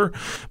a rower.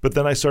 But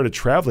then I started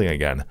traveling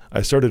again.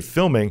 I started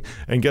filming,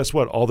 and guess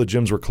what? All the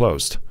gyms were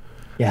closed.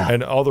 Yeah.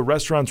 And all the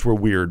restaurants were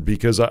weird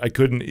because I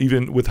couldn't,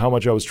 even with how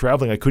much I was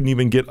traveling, I couldn't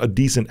even get a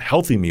decent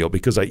healthy meal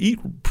because I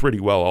eat pretty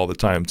well all the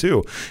time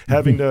too.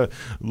 Having to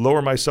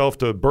lower myself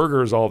to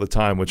burgers all the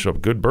time, which are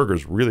good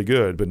burgers, really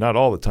good, but not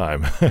all the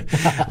time.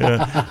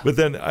 But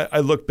then I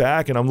look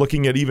back and I'm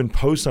looking at even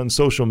posts on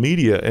social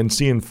media and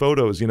seeing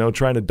photos,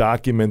 trying to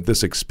document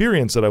this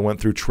experience that I went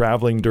through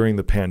traveling during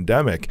the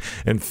pandemic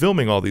and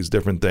filming all these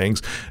different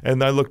things.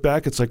 And I look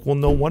back, it's like, well,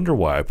 no wonder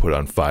why I put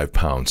on 5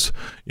 pounds,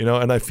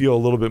 and I feel a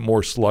little bit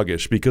more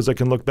sluggish because I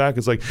can look back.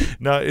 It's like,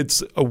 now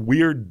it's a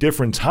weird,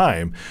 different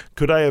time.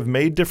 Could I have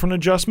made different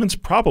adjustments?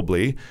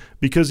 Probably,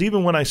 because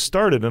even when I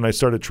started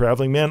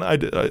traveling, man,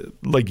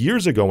 like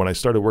years ago when I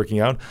started working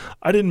out,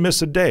 I didn't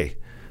miss a day.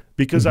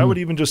 because I would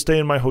even just stay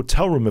in my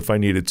hotel room if I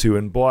needed to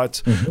and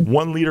bought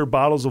 1 liter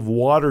bottles of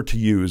water to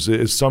use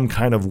as some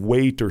kind of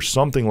weight or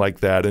something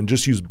like that and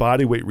just use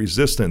body weight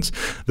resistance.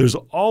 There's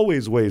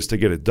always ways to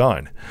get it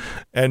done.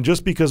 And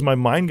just because my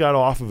mind got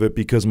off of it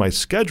because my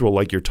schedule,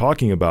 like you're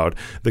talking about,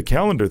 the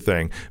calendar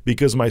thing,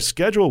 because my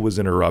schedule was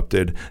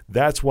interrupted,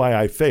 that's why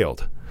I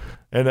failed.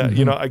 And,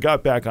 I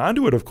got back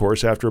onto it, of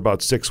course, after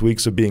about 6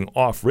 weeks of being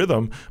off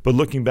rhythm. But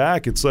looking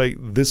back, it's like,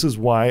 this is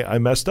why I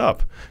messed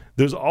up.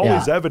 There's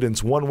always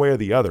evidence one way or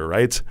the other,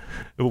 right?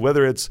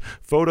 Whether it's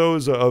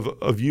photos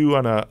of you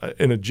in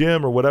a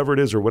gym or whatever it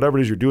is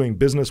you're doing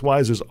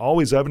business-wise, there's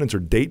always evidence, or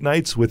date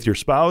nights with your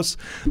spouse.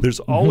 There's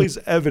always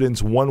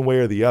evidence one way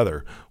or the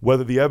other.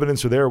 Whether the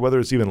evidence are there or whether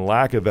it's even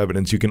lack of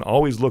evidence, you can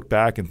always look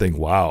back and think,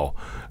 wow,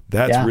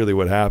 that's really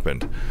what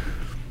happened.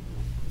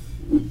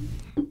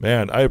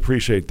 Man, I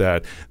appreciate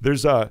that.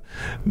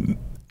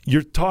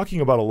 You're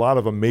talking about a lot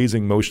of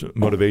amazing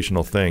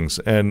motivational things,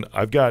 and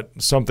I've got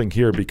something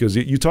here because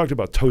you talked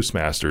about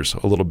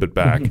Toastmasters a little bit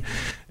back,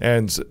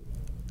 and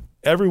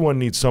everyone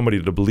needs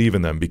somebody to believe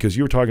in them, because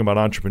you were talking about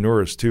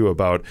entrepreneurs too,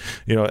 about,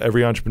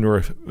 every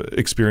entrepreneur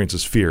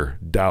experiences fear,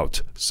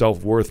 doubt,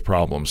 self-worth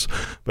problems,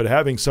 but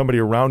having somebody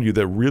around you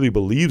that really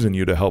believes in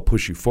you to help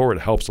push you forward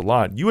helps a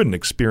lot. You had an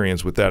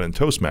experience with that in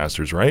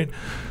Toastmasters, right?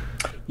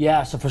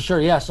 Yeah, so for sure.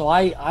 Yeah, so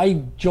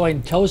I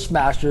joined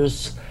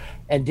Toastmasters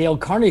and Dale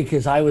Carnegie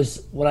because so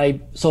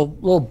a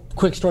little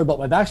quick story about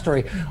my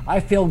backstory. I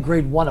failed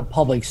grade 1 at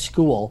public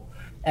school,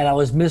 and I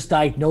was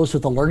misdiagnosed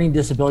with a learning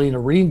disability and a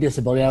reading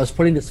disability. I was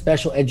put into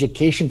special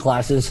education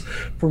classes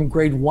from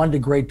grade 1 to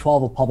grade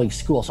 12 of public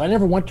school. So I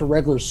never went to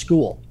regular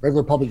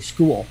public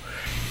school.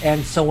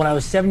 And so when I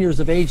was 7 years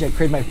of age, I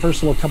created my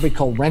first little company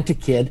called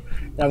Rent-A-Kid.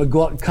 And I would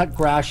go out and cut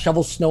grass,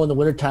 shovel snow in the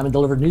wintertime, and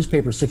deliver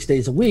newspapers 6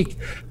 days a week.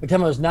 By the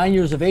time I was 9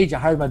 years of age, I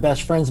hired my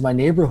best friends in my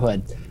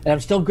neighborhood. And I'm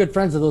still good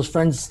friends with those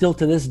friends still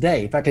to this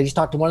day. In fact, I just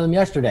talked to one of them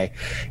yesterday.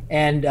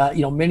 And,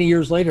 many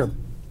years later.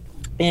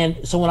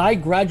 And so when I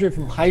graduated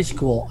from high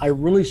school, I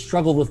really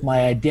struggled with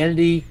my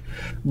identity,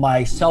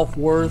 my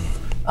self-worth,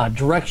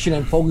 direction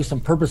and focus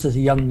and purpose as a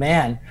young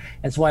man.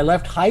 And so I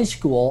left high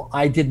school.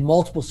 I did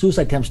multiple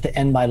suicide attempts to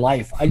end my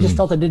life. I just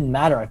felt I didn't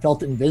matter. I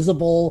felt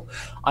invisible.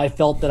 I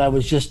felt that I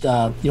was just,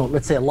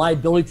 let's say, a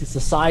liability to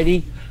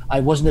society. I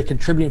wasn't a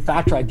contributing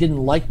factor. I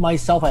didn't like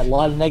myself. I had a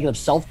lot of negative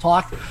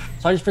self-talk.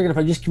 So I just figured if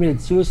I just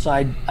committed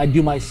suicide, I'd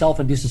do myself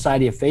and do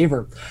society a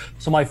favor.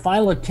 So my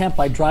final attempt,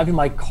 by driving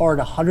my car at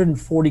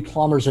 140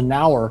 kilometers an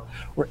hour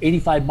or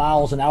 85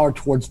 miles an hour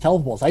towards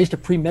telephone poles. I used to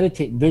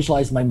premeditate and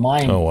visualize in my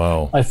mind. Oh,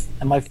 wow.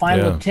 And my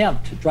final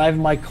attempt, driving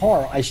my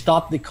car, I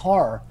stopped the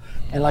car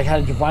and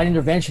had a divine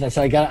intervention. I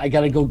said, I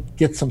got to go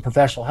get some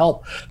professional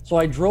help. So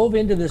I drove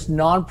into this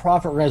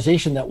nonprofit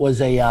organization that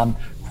was a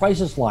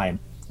crisis line.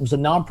 It was a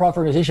nonprofit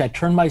organization. I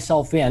turned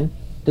myself in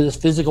to this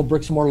physical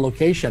bricks and mortar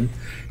location.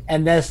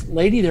 And this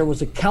lady there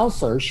was a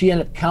counselor. She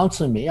ended up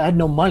counseling me. I had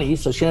no money,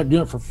 so she ended up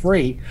doing it for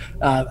free.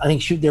 I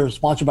think they were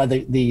sponsored by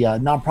the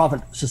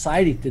nonprofit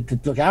society to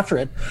look after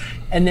it.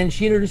 And then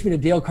she introduced me to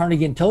Dale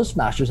Carnegie and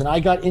Toastmasters. And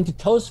I got into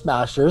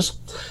Toastmasters.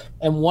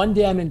 And one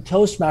day I'm in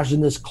Toastmasters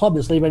in this club.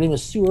 This lady by the name of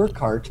Sue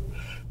Urquhart.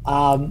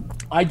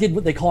 I did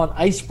what they call an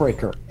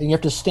icebreaker, and you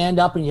have to stand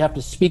up and you have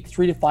to speak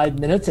 3 to 5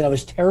 minutes, and I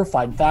was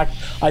terrified. In fact,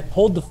 I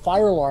pulled the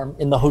fire alarm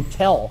in the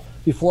hotel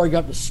before I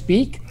got to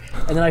speak,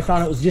 and then I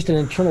found it was just an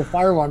internal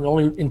fire alarm that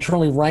only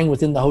internally rang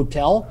within the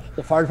hotel.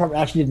 The fire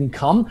department actually didn't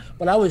come,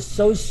 but I was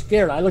so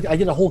scared. I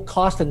did a whole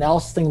cost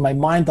analysis thing in my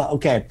mind, thought,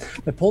 okay,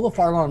 if I pull the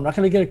fire alarm, I'm not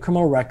going to get a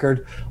criminal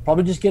record, I'll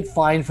probably just get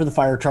fined for the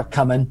fire truck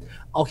coming.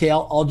 Okay,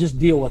 I'll just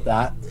deal with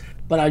that.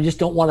 But I just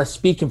don't want to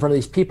speak in front of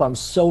these people. I'm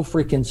so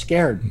freaking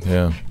scared.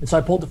 Yeah. And so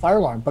I pulled the fire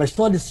alarm, but I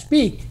still had to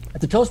speak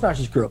at the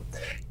Toastmasters group.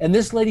 And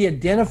this lady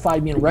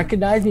identified me and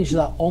recognized me. She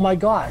thought, oh my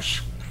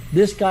gosh,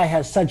 this guy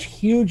has such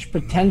huge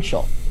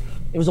potential.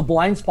 It was a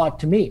blind spot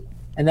to me.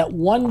 And that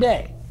one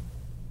day,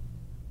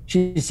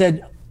 she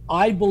said,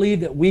 I believe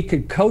that we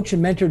could coach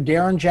and mentor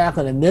Darren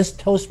Jacklin in this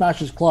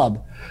Toastmasters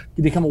club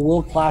to become a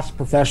world-class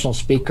professional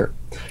speaker.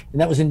 And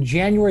that was in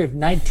January of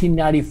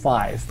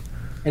 1995.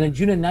 And in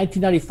June of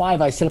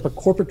 1995, I set up a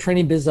corporate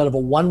training business out of a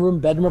one-room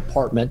bedroom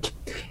apartment.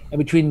 And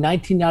between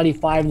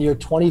 1995 and the year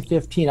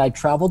 2015, I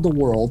traveled the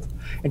world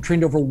and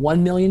trained over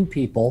 1 million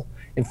people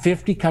in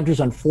 50 countries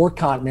on 4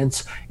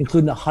 continents,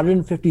 including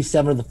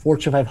 157 of the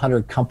Fortune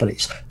 500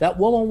 companies. That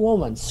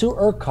woman, Sue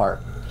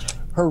Urquhart,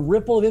 her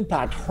ripple of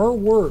impact, her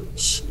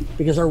words,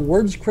 because our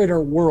words create our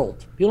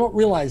world. People don't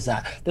realize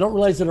that. They don't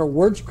realize that our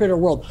words create our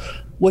world.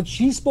 What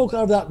she spoke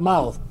out of that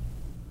mouth,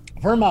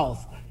 her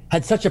mouth,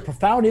 had such a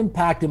profound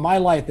impact in my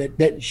life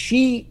that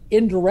she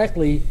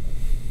indirectly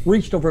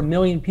reached over 1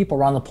 million people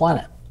around the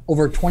planet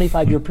over a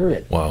 25-year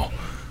period. Wow.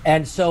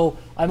 And so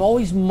I'm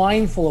always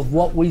mindful of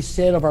what we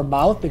say out of our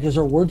mouth, because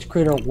our words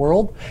create our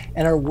world,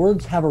 and our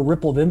words have a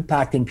ripple of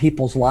impact in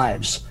people's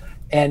lives.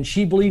 And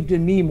she believed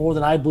in me more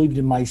than I believed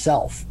in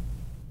myself.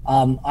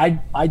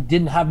 I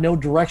didn't have no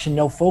direction,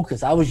 no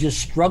focus. I was just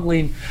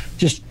struggling,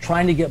 just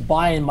trying to get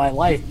by in my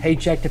life,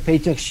 paycheck to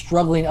paycheck,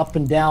 struggling up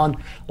and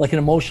down like an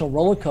emotional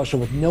roller coaster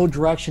with no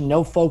direction,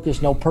 no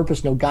focus, no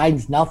purpose, no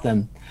guidance,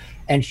 nothing.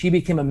 And she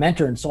became a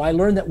mentor. And so I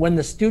learned that when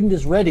the student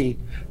is ready,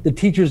 the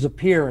teachers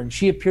appear, and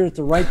she appeared at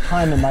the right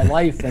time in my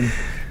life.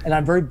 And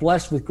I'm very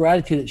blessed with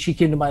gratitude that she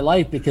came to my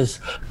life, because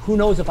who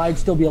knows if I'd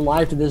still be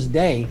alive to this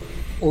day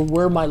or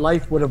where my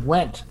life would have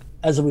went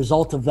as a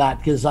result of that.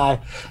 Because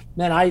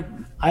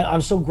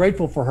I'm so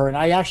grateful for her. And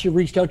I actually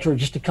reached out to her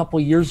just a couple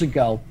of years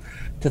ago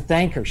to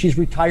thank her. She's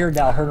retired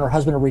now. Her and her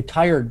husband are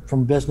retired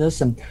from business,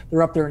 and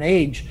they're up there in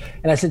age.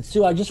 And I said,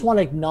 Sue, I just want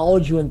to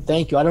acknowledge you and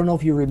thank you. I don't know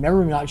if you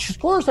remember me or not. She said,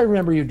 of course I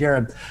remember you,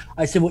 Darren.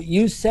 I said, what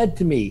you said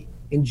to me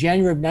in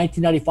January of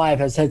 1995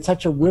 has had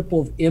such a ripple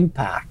of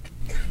impact.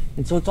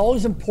 And so it's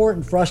always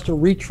important for us to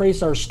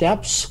retrace our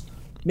steps.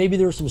 Maybe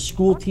there are some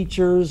school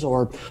teachers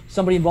or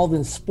somebody involved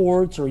in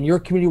sports or in your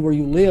community where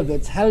you live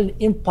that's had an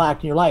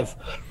impact in your life.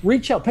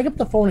 Reach out, pick up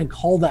the phone and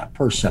call that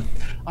person.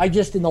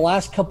 In the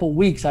last couple of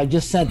weeks, I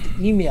just sent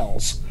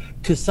emails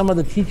to some of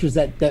the teachers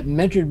that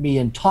mentored me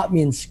and taught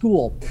me in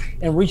school,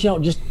 and reaching out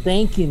and just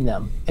thanking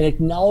them and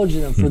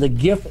acknowledging them for the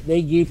gift that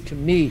they gave to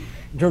me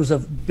in terms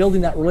of building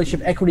that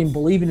relationship equity and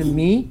believing in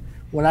me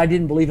when I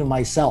didn't believe in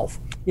myself.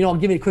 I'll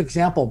give you a quick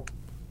example.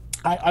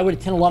 I would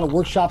attend a lot of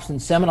workshops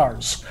and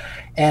seminars.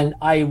 And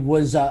I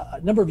was, a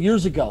number of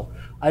years ago,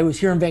 I was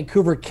here in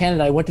Vancouver,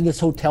 Canada. I went to this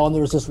hotel, and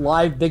there was this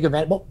live big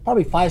event,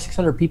 probably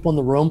 500-600 people in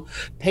the room,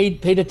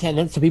 paid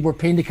attendance. So people were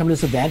paying to come to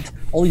this event,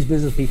 all these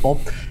business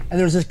people. And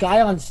there was this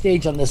guy on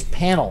stage on this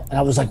panel. And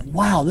I was like,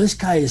 wow, this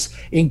guy is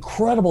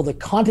incredible, the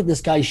content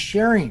this guy's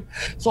sharing.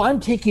 So I'm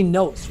taking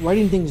notes,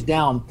 writing things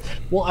down.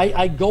 Well,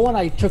 I go and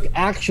I took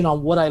action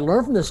on what I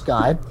learned from this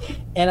guy.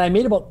 And I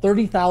made about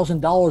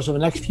 $30,000 over the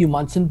next few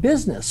months in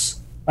business.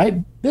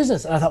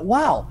 Business. And I thought,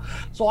 wow.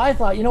 So I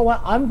thought, you know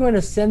what? I'm going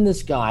to send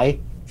this guy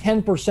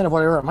 10% of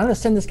whatever. I'm going to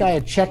send this guy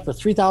a check for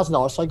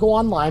 $3,000. So I go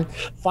online,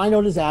 find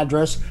out his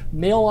address,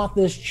 mail off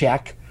this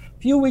check.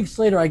 A few weeks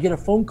later, I get a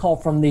phone call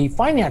from the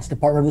finance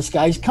department of this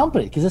guy's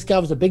company, because this guy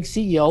was a big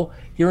CEO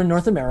here in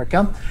North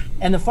America.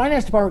 And the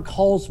finance department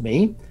calls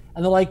me,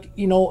 and they're like,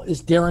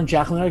 is Darren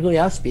Jacklin? I go,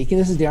 yeah, speaking.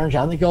 This is Darren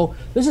Jacklin. They go,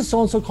 this is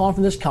so-and-so calling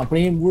from this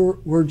company, and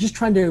we're just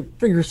trying to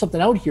figure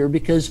something out here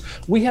because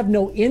we have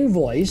no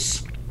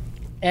invoice.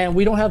 And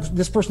we don't have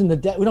this person we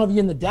don't have you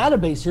in the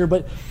database here,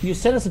 but you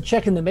sent us a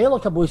check in the mail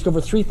a couple weeks ago for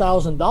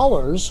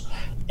 $3,000,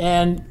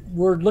 and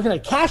we're looking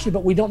at cash it,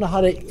 but we don't know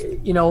how to,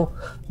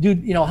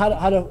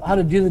 how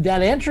to do the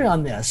data entry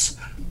on this,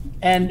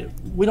 and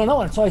we don't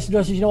know. And so I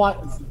suggested, what?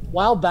 A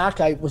while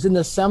back, I was in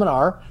this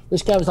seminar.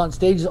 This guy was on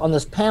stage on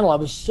this panel. I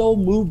was so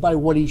moved by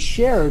what he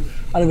shared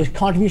out of his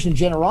contribution and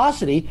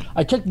generosity.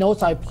 I took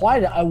notes. I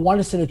applied it. I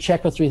wanted to send a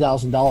check for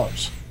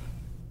 $3,000.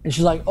 And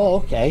she's like, oh,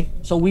 okay.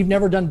 So we've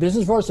never done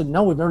business before? I said,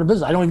 no, we've never done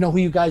business. I don't even know who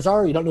you guys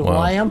are. You don't know who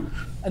I am.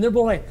 And they're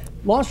blown away.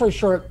 Long story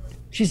short,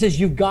 she says,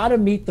 you've got to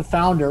meet the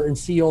founder and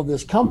CEO of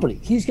this company.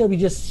 He's going to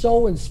be just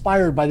so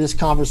inspired by this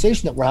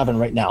conversation that we're having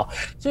right now.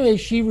 So anyway,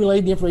 she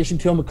relayed the information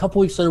to him. A couple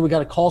weeks later, we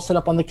got a call set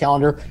up on the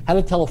calendar, had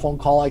a telephone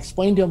call. I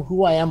explained to him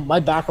who I am, my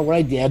background, what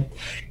I did.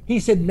 He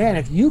said, man,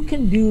 if you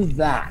can do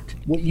that,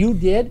 what you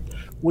did,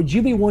 would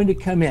you be willing to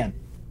come in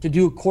to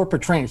do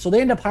corporate training? So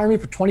they ended up hiring me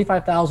for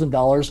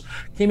 $25,000,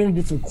 came in and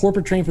did some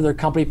corporate training for their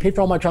company, paid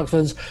for all my truck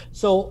expenses.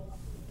 So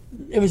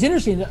it was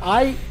interesting that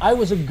I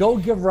was a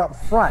go-giver up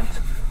front.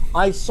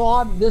 I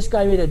saw this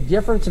guy made a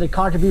difference and a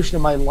contribution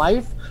in my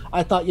life.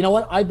 I thought, you know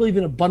what? I believe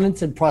in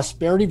abundance and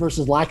prosperity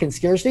versus lack and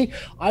scarcity.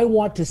 I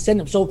want to send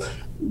them. So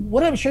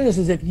what I'm sharing this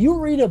is, if you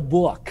read a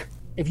book,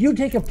 if you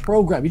take a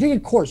program, you take a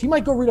course, you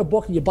might go read a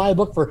book and you buy a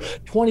book for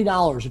 $20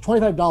 or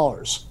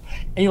 $25.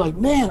 And you're like,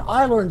 man,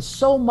 I learned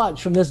so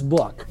much from this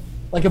book.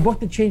 Like, a book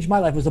that changed my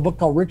life was a book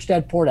called Rich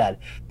Dad Poor Dad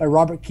by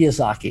Robert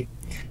Kiyosaki.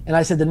 And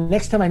I said, the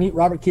next time I meet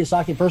Robert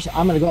Kiyosaki in person,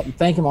 I'm going to go up and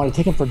thank him. I want to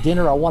take him for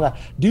dinner. I want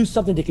to do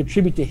something to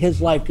contribute to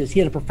his life, because he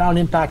had a profound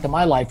impact on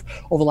my life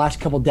over the last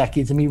couple of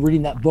decades, and me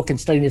reading that book and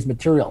studying his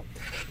material.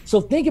 So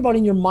think about,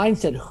 in your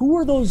mindset, who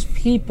are those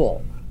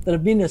people that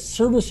have been a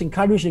service and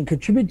contribution and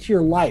contribute to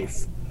your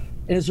life?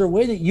 And is there a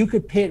way that you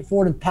could pay it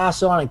forward and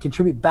pass on and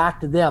contribute back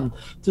to them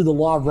through the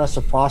law of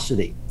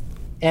reciprocity?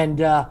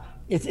 And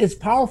it's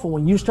powerful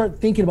when you start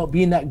thinking about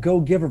being that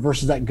go-giver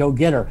versus that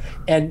go-getter.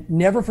 And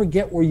never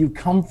forget where you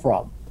come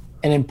from,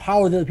 and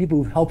empower the other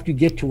people who've helped you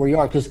get to where you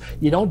are, because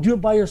you don't do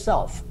it by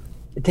yourself.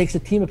 It takes a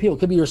team of people. It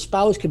could be your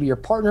spouse, could be your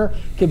partner,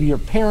 could be your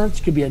parents,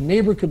 could be a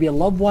neighbor, could be a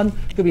loved one,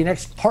 could be an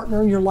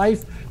ex-partner in your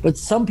life. But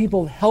some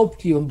people have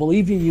helped you and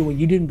believed in you when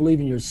you didn't believe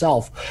in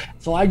yourself.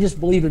 So I just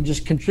believe in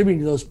just contributing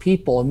to those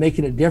people and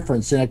making a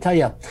difference. And I tell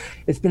you,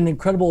 it's been an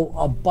incredible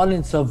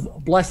abundance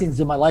of blessings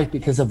in my life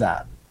because of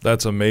that.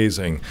 That's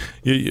amazing.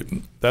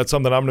 that's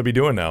something I'm going to be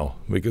doing now,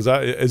 because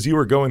as you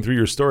were going through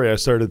your story, I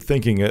started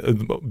thinking,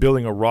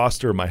 building a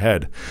roster in my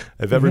head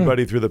of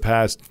everybody through the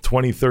past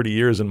 20, 30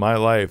 years in my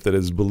life that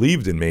has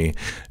believed in me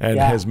and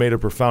has made a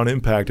profound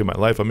impact in my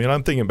life. I mean,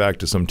 I'm thinking back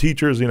to some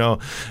teachers, Sure.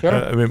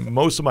 I mean,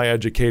 most of my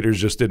educators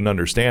just didn't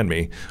understand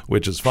me,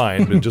 which is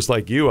fine. But just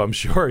like you, I'm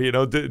sure,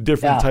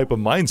 different type of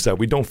mindset.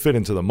 We don't fit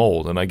into the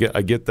mold, and I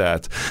get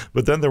that.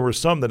 But then there were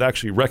some that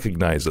actually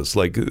recognized us,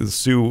 like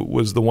Sue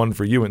was the one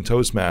for you in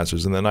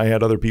Toastmasters, and then I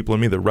had other people in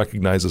me that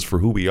recognized us for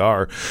who we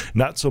are,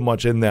 not so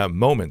much in that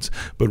moment,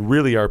 but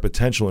really our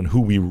potential and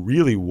who we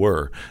really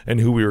were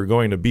and who we were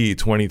going to be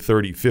 20,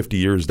 30, 50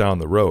 years down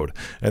the road.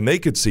 And they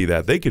could see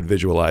that. They could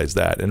visualize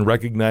that and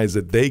recognize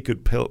that they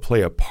could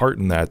play a part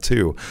in that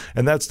too.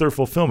 And that's their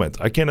fulfillment.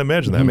 I can't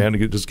imagine that, man,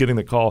 just getting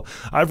the call.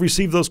 I've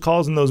received those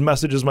calls and those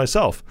messages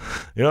myself.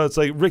 It's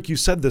like, Rick, you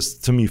said this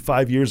to me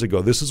 5 years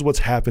ago. This is what's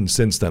happened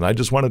since then. I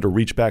just wanted to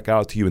reach back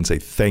out to you and say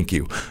thank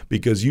you,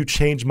 because you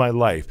changed my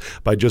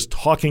life by just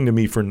talking to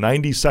me for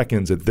 90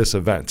 seconds at this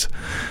event,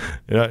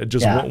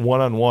 just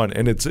one-on-one.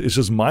 And it's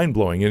just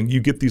mind-blowing. And you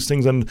get these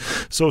things on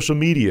social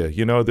media,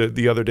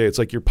 the other day, it's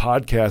like your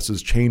podcast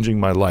is changing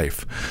my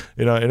life,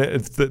 and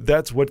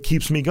that's what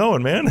keeps me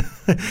going, man.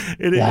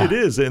 It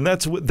is. And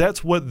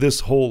that's what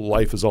this whole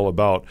life is all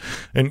about.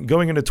 And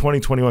going into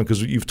 2021,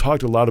 because you've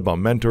talked a lot about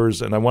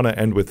mentors, and I want to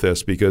end with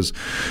this, because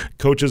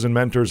coaches and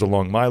mentors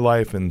along my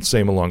life, and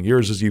same along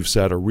yours, as you've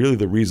said, are really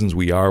the reasons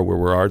we are where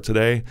we are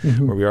today,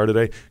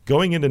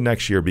 going into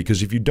next year.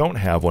 Because if you don't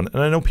have one,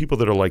 and I know people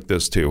that are like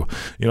this too,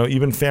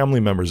 even family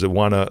members that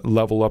want to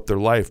level up their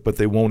life, but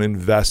they won't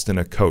invest in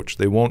a coach.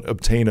 They won't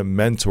obtain a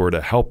mentor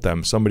to help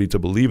them, somebody to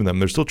believe in them.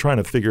 They're still trying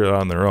to figure it out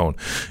on their own.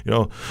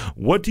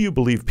 What do you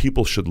believe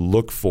people should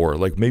look for?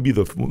 Like maybe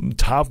the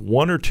top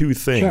one or two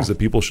things that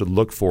people should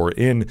look for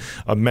in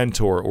a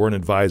mentor or an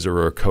advisor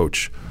or a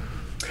coach?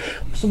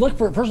 So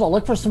first of all,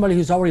 look for somebody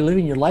who's already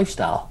living your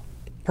lifestyle,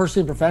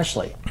 personally and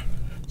professionally.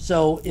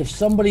 So if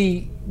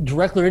somebody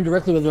directly or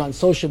indirectly, whether on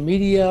social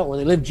media or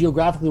they live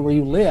geographically where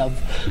you live,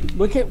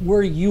 look at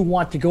where you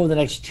want to go in the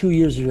next 2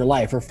 years of your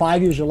life or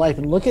 5 years of your life,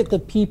 and look at the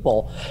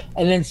people,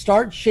 and then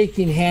start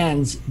shaking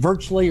hands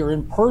virtually or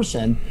in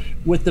person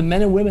with the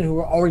men and women who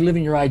are already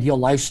living your ideal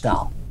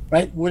lifestyle.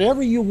 Right?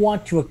 Whatever you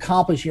want to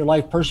accomplish in your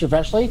life, personally,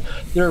 professionally,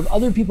 there are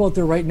other people out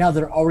there right now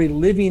that are already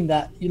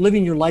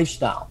living your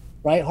lifestyle.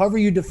 Right? However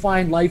you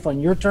define life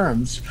on your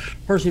terms,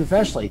 personally,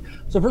 professionally.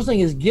 So the first thing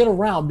is get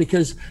around,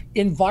 because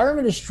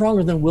environment is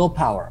stronger than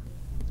willpower.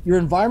 Your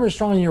environment is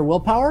stronger than your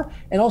willpower,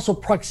 and also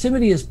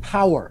proximity is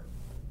power.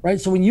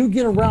 Right? So when you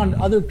get around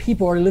other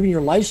people who are living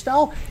your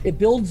lifestyle, it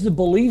builds the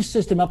belief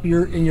system up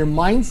in your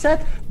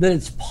mindset that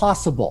it's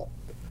possible.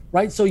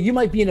 Right? So you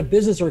might be in a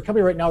business or a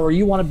company right now where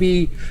you want to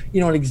be,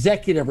 an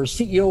executive or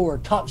CEO or a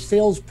top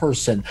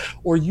salesperson,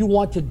 or you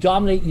want to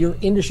dominate your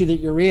industry that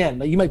you're in.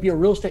 Like you might be a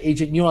real estate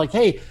agent and you're like,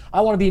 hey,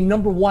 I want to be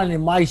number one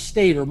in my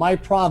state or my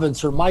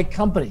province or my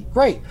company.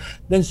 Great.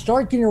 Then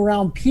start getting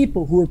around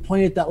people who are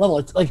playing at that level.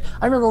 It's like,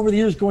 I remember over the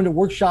years going to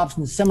workshops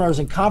and seminars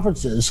and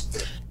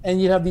conferences,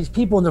 and you have these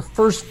people in the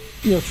first,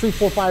 3,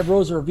 4, 5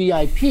 rows are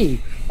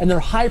VIP, and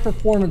they're high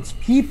performance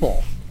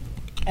people.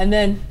 And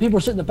then people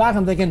are sitting in the back,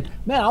 I'm thinking,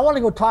 man, I want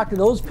to go talk to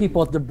those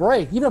people at the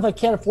break. Even if I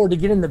can't afford to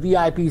get in the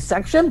VIP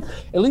section,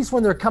 at least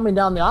when they're coming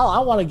down the aisle, I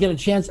want to get a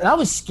chance. And I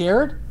was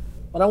scared,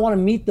 but I want to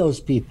meet those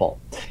people.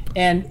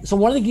 And so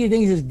one of the key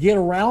things is get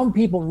around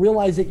people,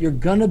 realize that you're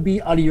going to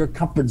be out of your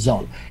comfort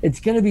zone. It's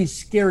going to be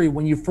scary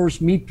when you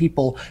first meet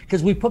people,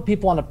 because we put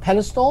people on a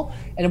pedestal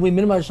and then we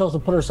minimize ourselves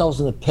and put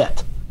ourselves in the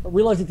pit. But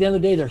realize at the end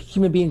of the day, they're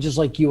human beings just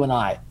like you and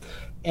I.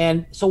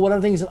 And so one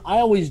of the things that I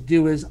always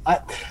do is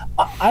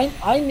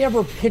I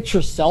never pitch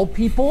or sell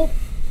people.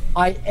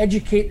 I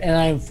educate and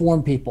I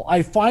inform people.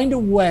 I find a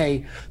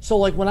way. So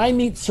like when I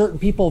meet certain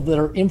people that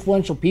are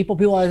influential people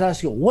always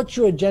ask you, what's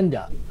your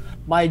agenda?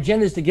 My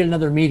agenda is to get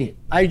another meeting.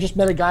 I just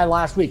met a guy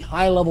last week,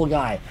 high level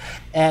guy.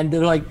 And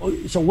they're like,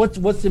 so what's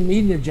the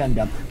meeting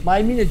agenda?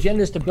 My meeting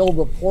agenda is to build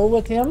rapport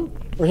with him,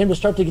 for him to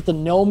start to get to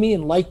know me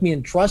and like me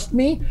and trust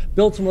me,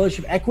 build some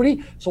relationship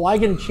equity, so I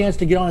get a chance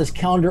to get on his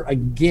calendar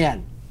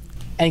again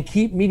and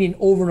keep meeting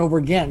over and over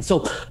again.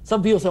 So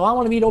some people say, well, I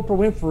want to meet Oprah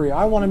Winfrey.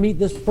 I want to meet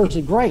this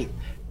person. Great.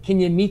 Can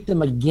you meet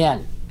them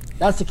again?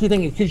 That's the key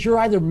thing, because you're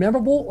either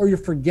memorable or you're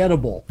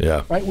forgettable.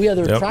 Yeah. Right? We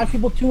either attract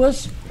people to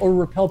us or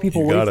repel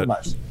people away from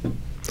us.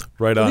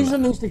 Right on. These are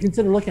the things to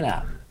consider looking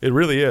at. It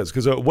really is,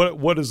 because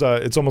what is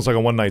it's almost like a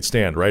one-night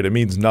stand, right? It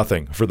means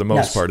nothing for the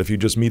most part if you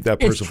just meet that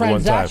person for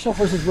one time. It's transactional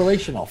versus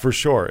relational. For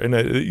sure,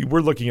 and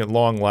we're looking at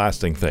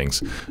long-lasting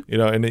things,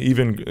 and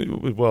even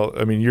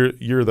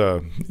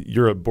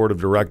you're a board of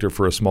director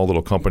for a small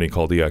little company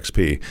called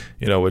EXP,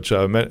 which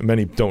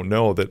many don't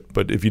know that,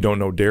 but if you don't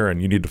know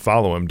Darren, you need to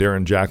follow him,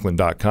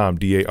 DarrenJacklin.com,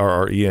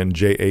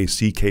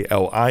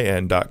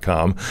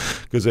 DarrenJacklin.com,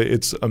 because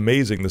it's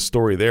amazing the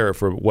story there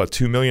for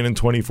 $2 million in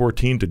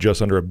 2014 to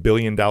just under $1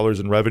 billion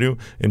in revenue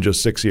in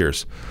just 6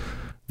 years.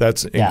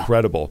 That's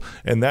incredible.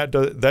 And that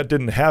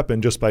didn't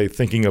happen just by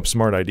thinking up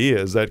smart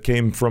ideas. That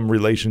came from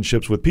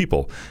relationships with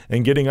people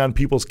and getting on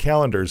people's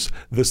calendars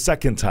the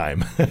second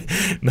time,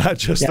 not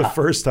just the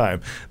first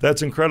time.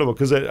 That's incredible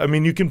because, I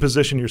mean, you can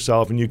position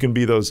yourself and you can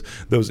be those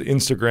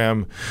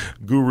Instagram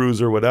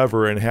gurus or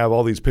whatever and have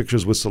all these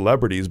pictures with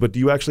celebrities, but do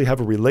you actually have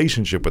a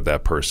relationship with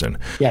that person?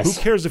 Yes.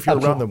 Who cares if you're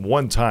around them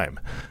one time?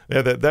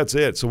 Yeah, that's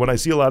it. So when I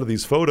see a lot of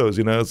these photos,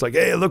 it's like,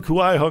 hey, look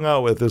who I hung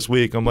out with this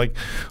week. I'm like,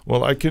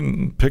 well, I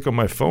can pick up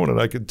my phone and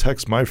I could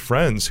text my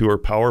friends who are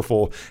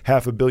powerful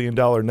 $500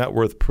 million net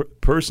worth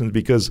persons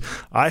because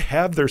I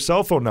have their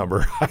cell phone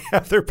number. I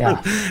have their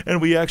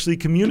and we actually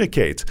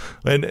communicate.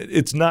 And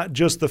it's not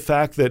just the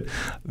fact that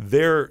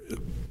they're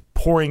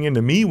pouring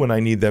into me when I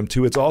need them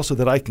to. It's also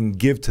that I can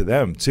give to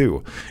them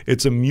too.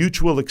 It's a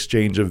mutual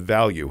exchange of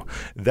value.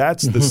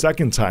 That's the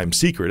second time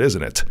secret,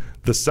 isn't it?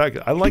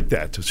 I like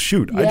that.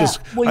 Shoot, I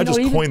just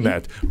coined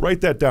that.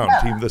 Write that down,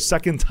 team. The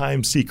second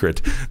time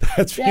secret.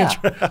 That's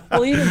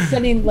well, even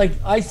sending, like,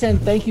 I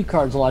send thank you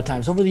cards a lot of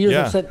times. Over the years,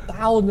 I've sent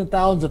thousands and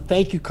thousands of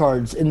thank you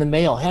cards in the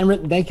mail,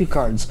 handwritten thank you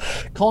cards,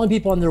 calling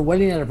people on their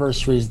wedding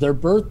anniversaries, their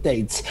birth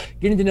dates,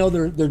 getting to know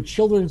their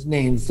children's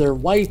names, their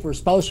wife or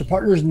spouse or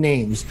partner's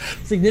names,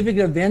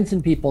 significant events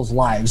in people's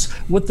lives,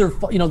 with their,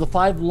 the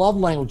 5 love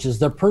languages,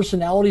 their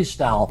personality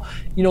style.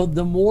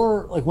 The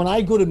more, like, when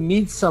I go to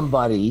meet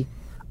somebody,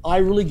 I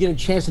really get a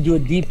chance to do a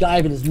deep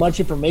dive in as much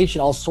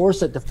information. I'll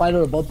source it to find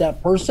out about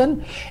that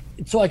person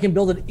so I can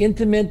build an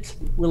intimate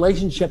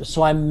relationship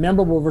so I'm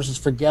memorable versus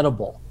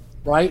forgettable,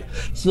 right?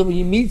 So that when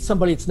you meet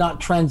somebody, it's not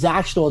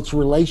transactional, it's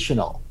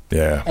relational.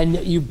 Yeah. And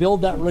you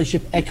build that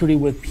relationship equity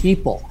with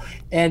people.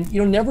 And,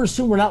 never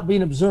assume we're not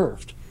being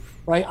observed.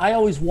 Right, I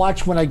always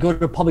watch when I go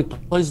to public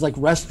places like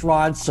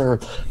restaurants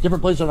or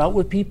different places I'm out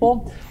with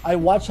people. I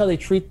watch how they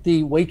treat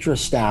the waitress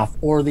staff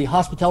or the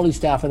hospitality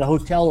staff at a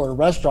hotel or a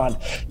restaurant,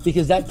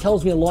 because that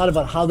tells me a lot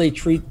about how they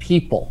treat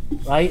people,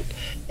 right?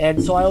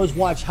 And so I always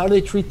watch, how do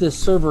they treat this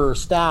server or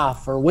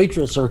staff or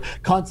waitress or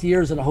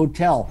concierge in a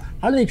hotel?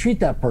 How do they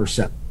treat that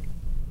person?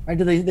 Right?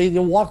 Do they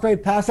walk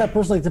right past that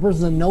person like the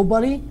person's a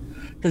nobody?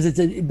 Because it's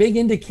a big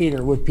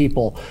indicator with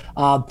people.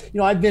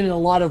 I've been in a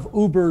lot of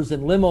Ubers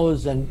and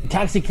limos and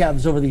taxi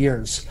cabs over the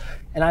years.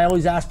 And I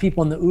always ask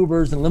people in the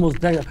Ubers and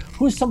limos,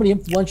 who's somebody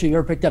influential you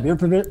ever picked up? You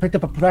ever picked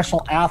up a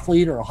professional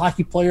athlete or a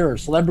hockey player or a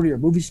celebrity or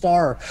movie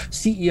star or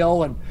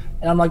CEO? And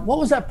I'm like, what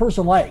was that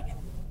person like?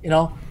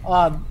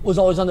 Was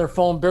always on their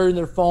phone, buried in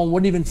their phone,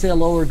 wouldn't even say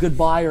hello or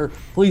goodbye or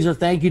please or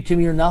thank you to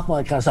me or nothing,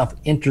 that kind of stuff.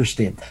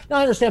 Interesting. Now,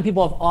 I understand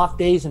people have off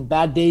days and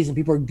bad days and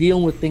people are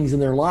dealing with things in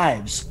their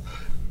lives.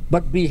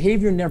 But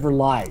behavior never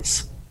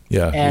lies.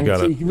 Yeah, and you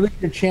got it. You really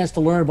get a chance to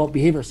learn about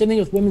behavior. Same thing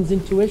with women's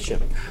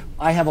intuition.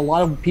 I have a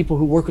lot of people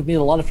who work with me,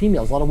 a lot of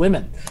females, a lot of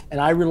women,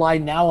 and I rely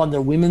now on their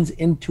women's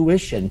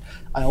intuition.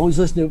 I always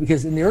listen to it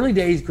because in the early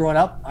days growing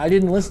up, I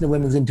didn't listen to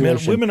women's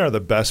intuition. Man, women are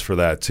the best for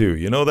that too.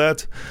 You know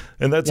that?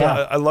 And that's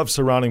I love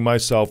surrounding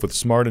myself with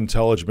smart,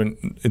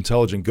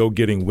 intelligent,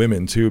 go-getting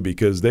women too,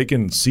 because they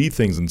can see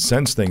things and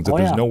sense things that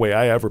there's no way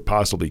I ever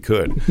possibly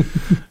could.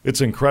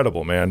 It's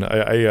incredible, man.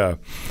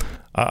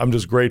 I'm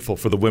just grateful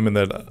for the women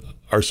that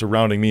are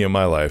surrounding me in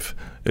my life.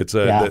 It's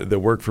that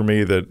work for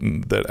me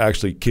that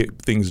actually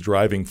keep things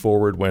driving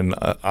forward when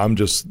I'm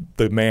just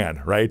the man,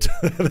 right?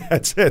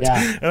 That's it.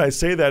 Yeah. And I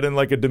say that in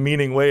like a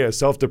demeaning way, a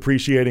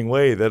self-depreciating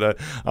way, that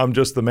I'm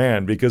just the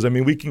man, because I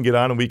mean, we can get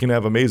on and we can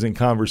have amazing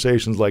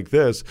conversations like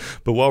this,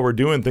 but while we're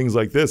doing things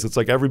like this, it's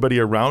like everybody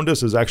around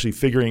us is actually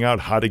figuring out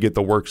how to get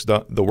the work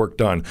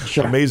done.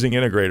 Sure. Amazing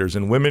integrators,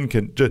 and women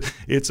can just,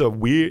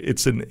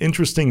 it's an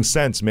interesting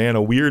sense, man,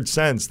 a weird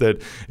sense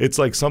that it's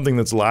like something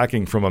that's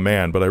lacking from a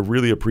man, but I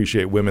really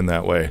appreciate women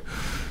that way.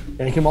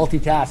 And they can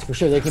multitask for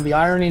sure. They can be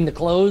ironing the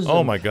clothes.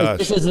 Oh my gosh!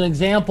 Just as an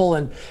example,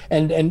 and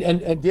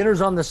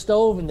dinner's on the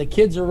stove, and the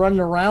kids are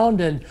running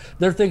around, and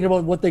they're thinking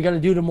about what they got to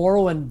do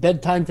tomorrow and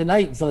bedtime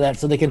tonight, so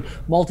they can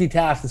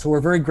multitask. And so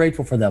we're very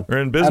grateful for them. We're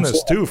in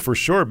business too, for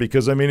sure.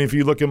 Because I mean, if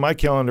you look at my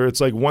calendar, it's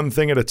like one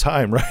thing at a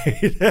time,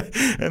 right?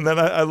 And then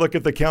I look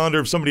at the calendar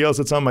of somebody else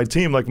that's on my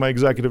team, like my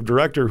executive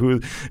director, who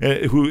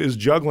is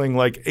juggling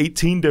like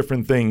 18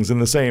 different things in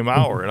the same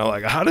hour, and I'm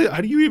like, how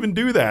do you even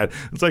do that?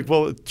 It's like,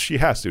 well, she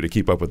has to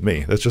keep up with me.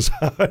 That's just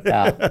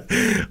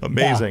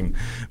amazing.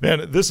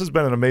 Man, this has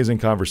been an amazing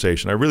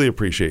conversation. I really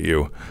appreciate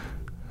you.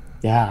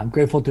 Yeah, I'm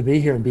grateful to be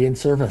here and be in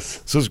service.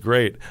 This is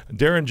great.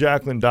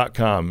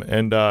 DarrenJacklin.com.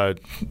 And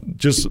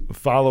just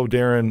follow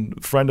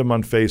Darren, friend him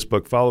on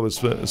Facebook, follow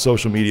his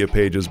social media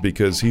pages,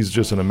 because he's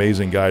just an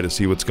amazing guy to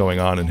see what's going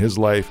on in his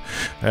life,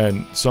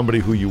 and somebody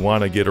who you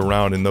want to get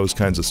around in those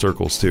kinds of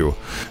circles too.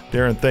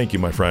 Darren, thank you,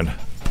 my friend.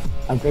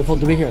 I'm grateful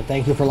to be here.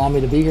 Thank you for allowing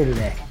me to be here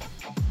today.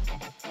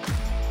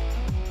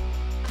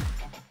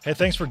 Hey,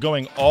 thanks for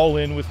going all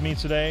in with me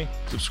today.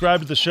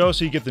 Subscribe to the show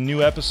so you get the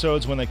new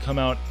episodes when they come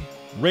out.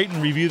 Rate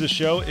and review the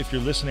show if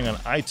you're listening on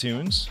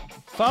iTunes.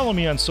 Follow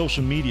me on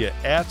social media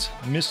at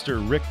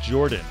Mr. Rick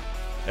Jordan.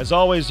 As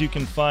always, you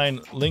can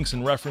find links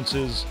and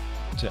references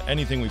to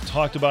anything we've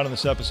talked about in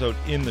this episode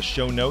in the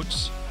show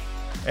notes.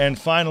 And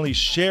finally,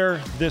 share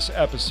this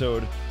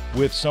episode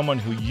with someone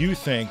who you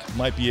think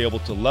might be able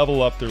to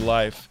level up their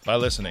life by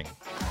listening.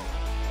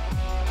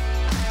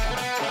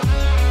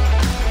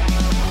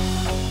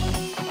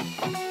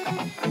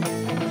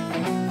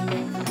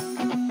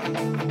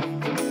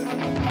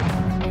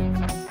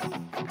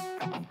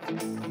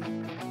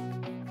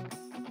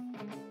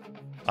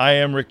 I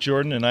am Rick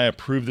Jordan, and I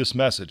approve this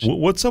message.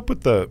 What's up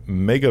with the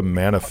Mega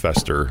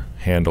Manifester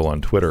handle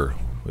on Twitter?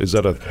 Is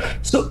that a...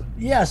 So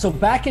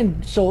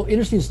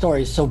interesting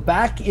story. So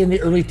back in the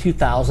early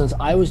 2000s,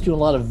 I was doing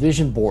a lot of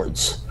vision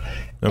boards.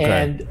 Okay.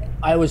 And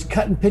I was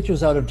cutting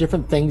pictures out of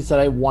different things that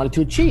I wanted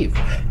to achieve.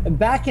 And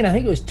back in, I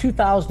think it was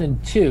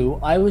 2002,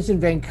 I was in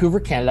Vancouver,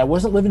 Canada. I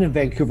wasn't living in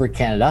Vancouver,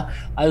 Canada.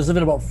 I was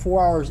living about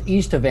 4 hours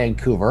east of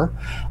Vancouver.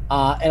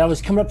 And I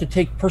was coming up to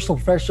take personal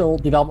professional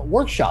development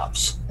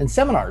workshops and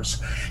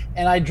seminars.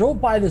 And I drove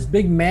by this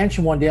big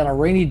mansion one day on a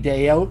rainy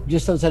day out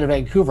just outside of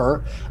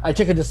Vancouver. I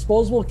took a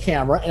disposable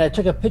camera and I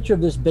took a picture of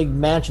this big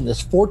mansion,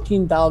 this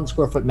 14,000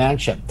 square foot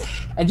mansion.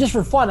 And just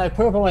for fun, I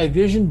put it up on my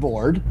vision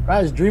board. Right?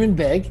 I was dreaming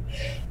big.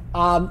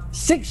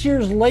 6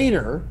 years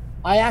later,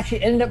 I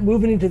actually ended up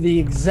moving into the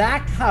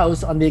exact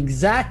house on the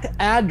exact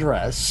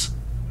address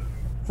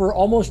for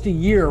almost a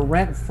year,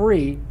 rent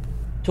free,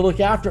 to look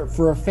after it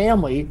for a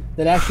family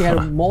that actually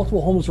had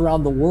multiple homes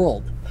around the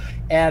world.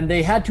 And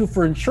they had to,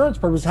 for insurance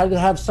purposes, had to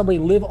have somebody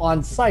live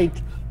on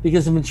site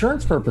because of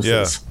insurance purposes.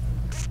 Yeah.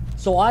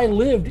 So I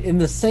lived in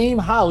the same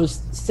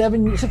house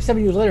 7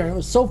 years later. And it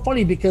was so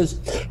funny because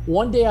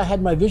one day I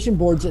had my vision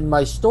boards in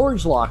my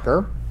storage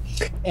locker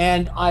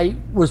and I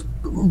was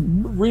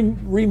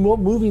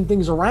moving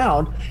things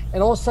around,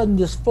 and all of a sudden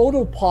this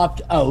photo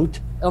popped out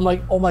and I'm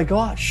like, oh my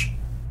gosh,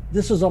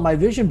 this was on my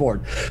vision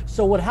board.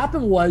 So what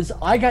happened was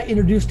I got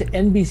introduced to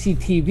NBC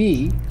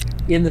TV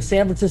in the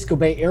San Francisco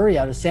Bay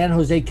Area, to San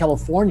Jose,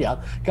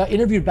 California. Got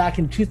interviewed back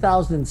in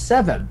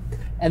 2007,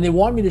 and they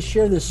wanted me to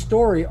share this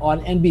story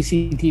on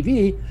NBC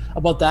TV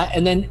about that.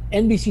 And then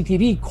NBC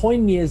TV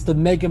coined me as the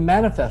Mega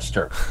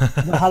Manifester,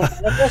 how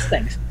to manifest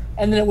things.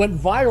 And then it went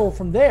viral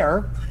from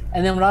there.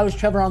 And then when I was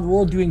traveling around the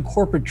world doing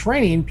corporate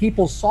training,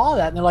 people saw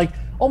that and they're like,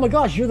 oh my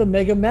gosh, you're the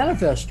Mega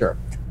Manifester.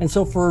 And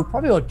so for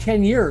probably about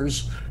 10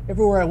 years,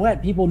 everywhere I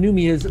went, people knew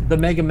me as the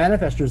Mega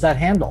Manifester, as that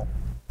handle.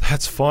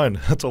 That's fun.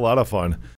 That's a lot of fun.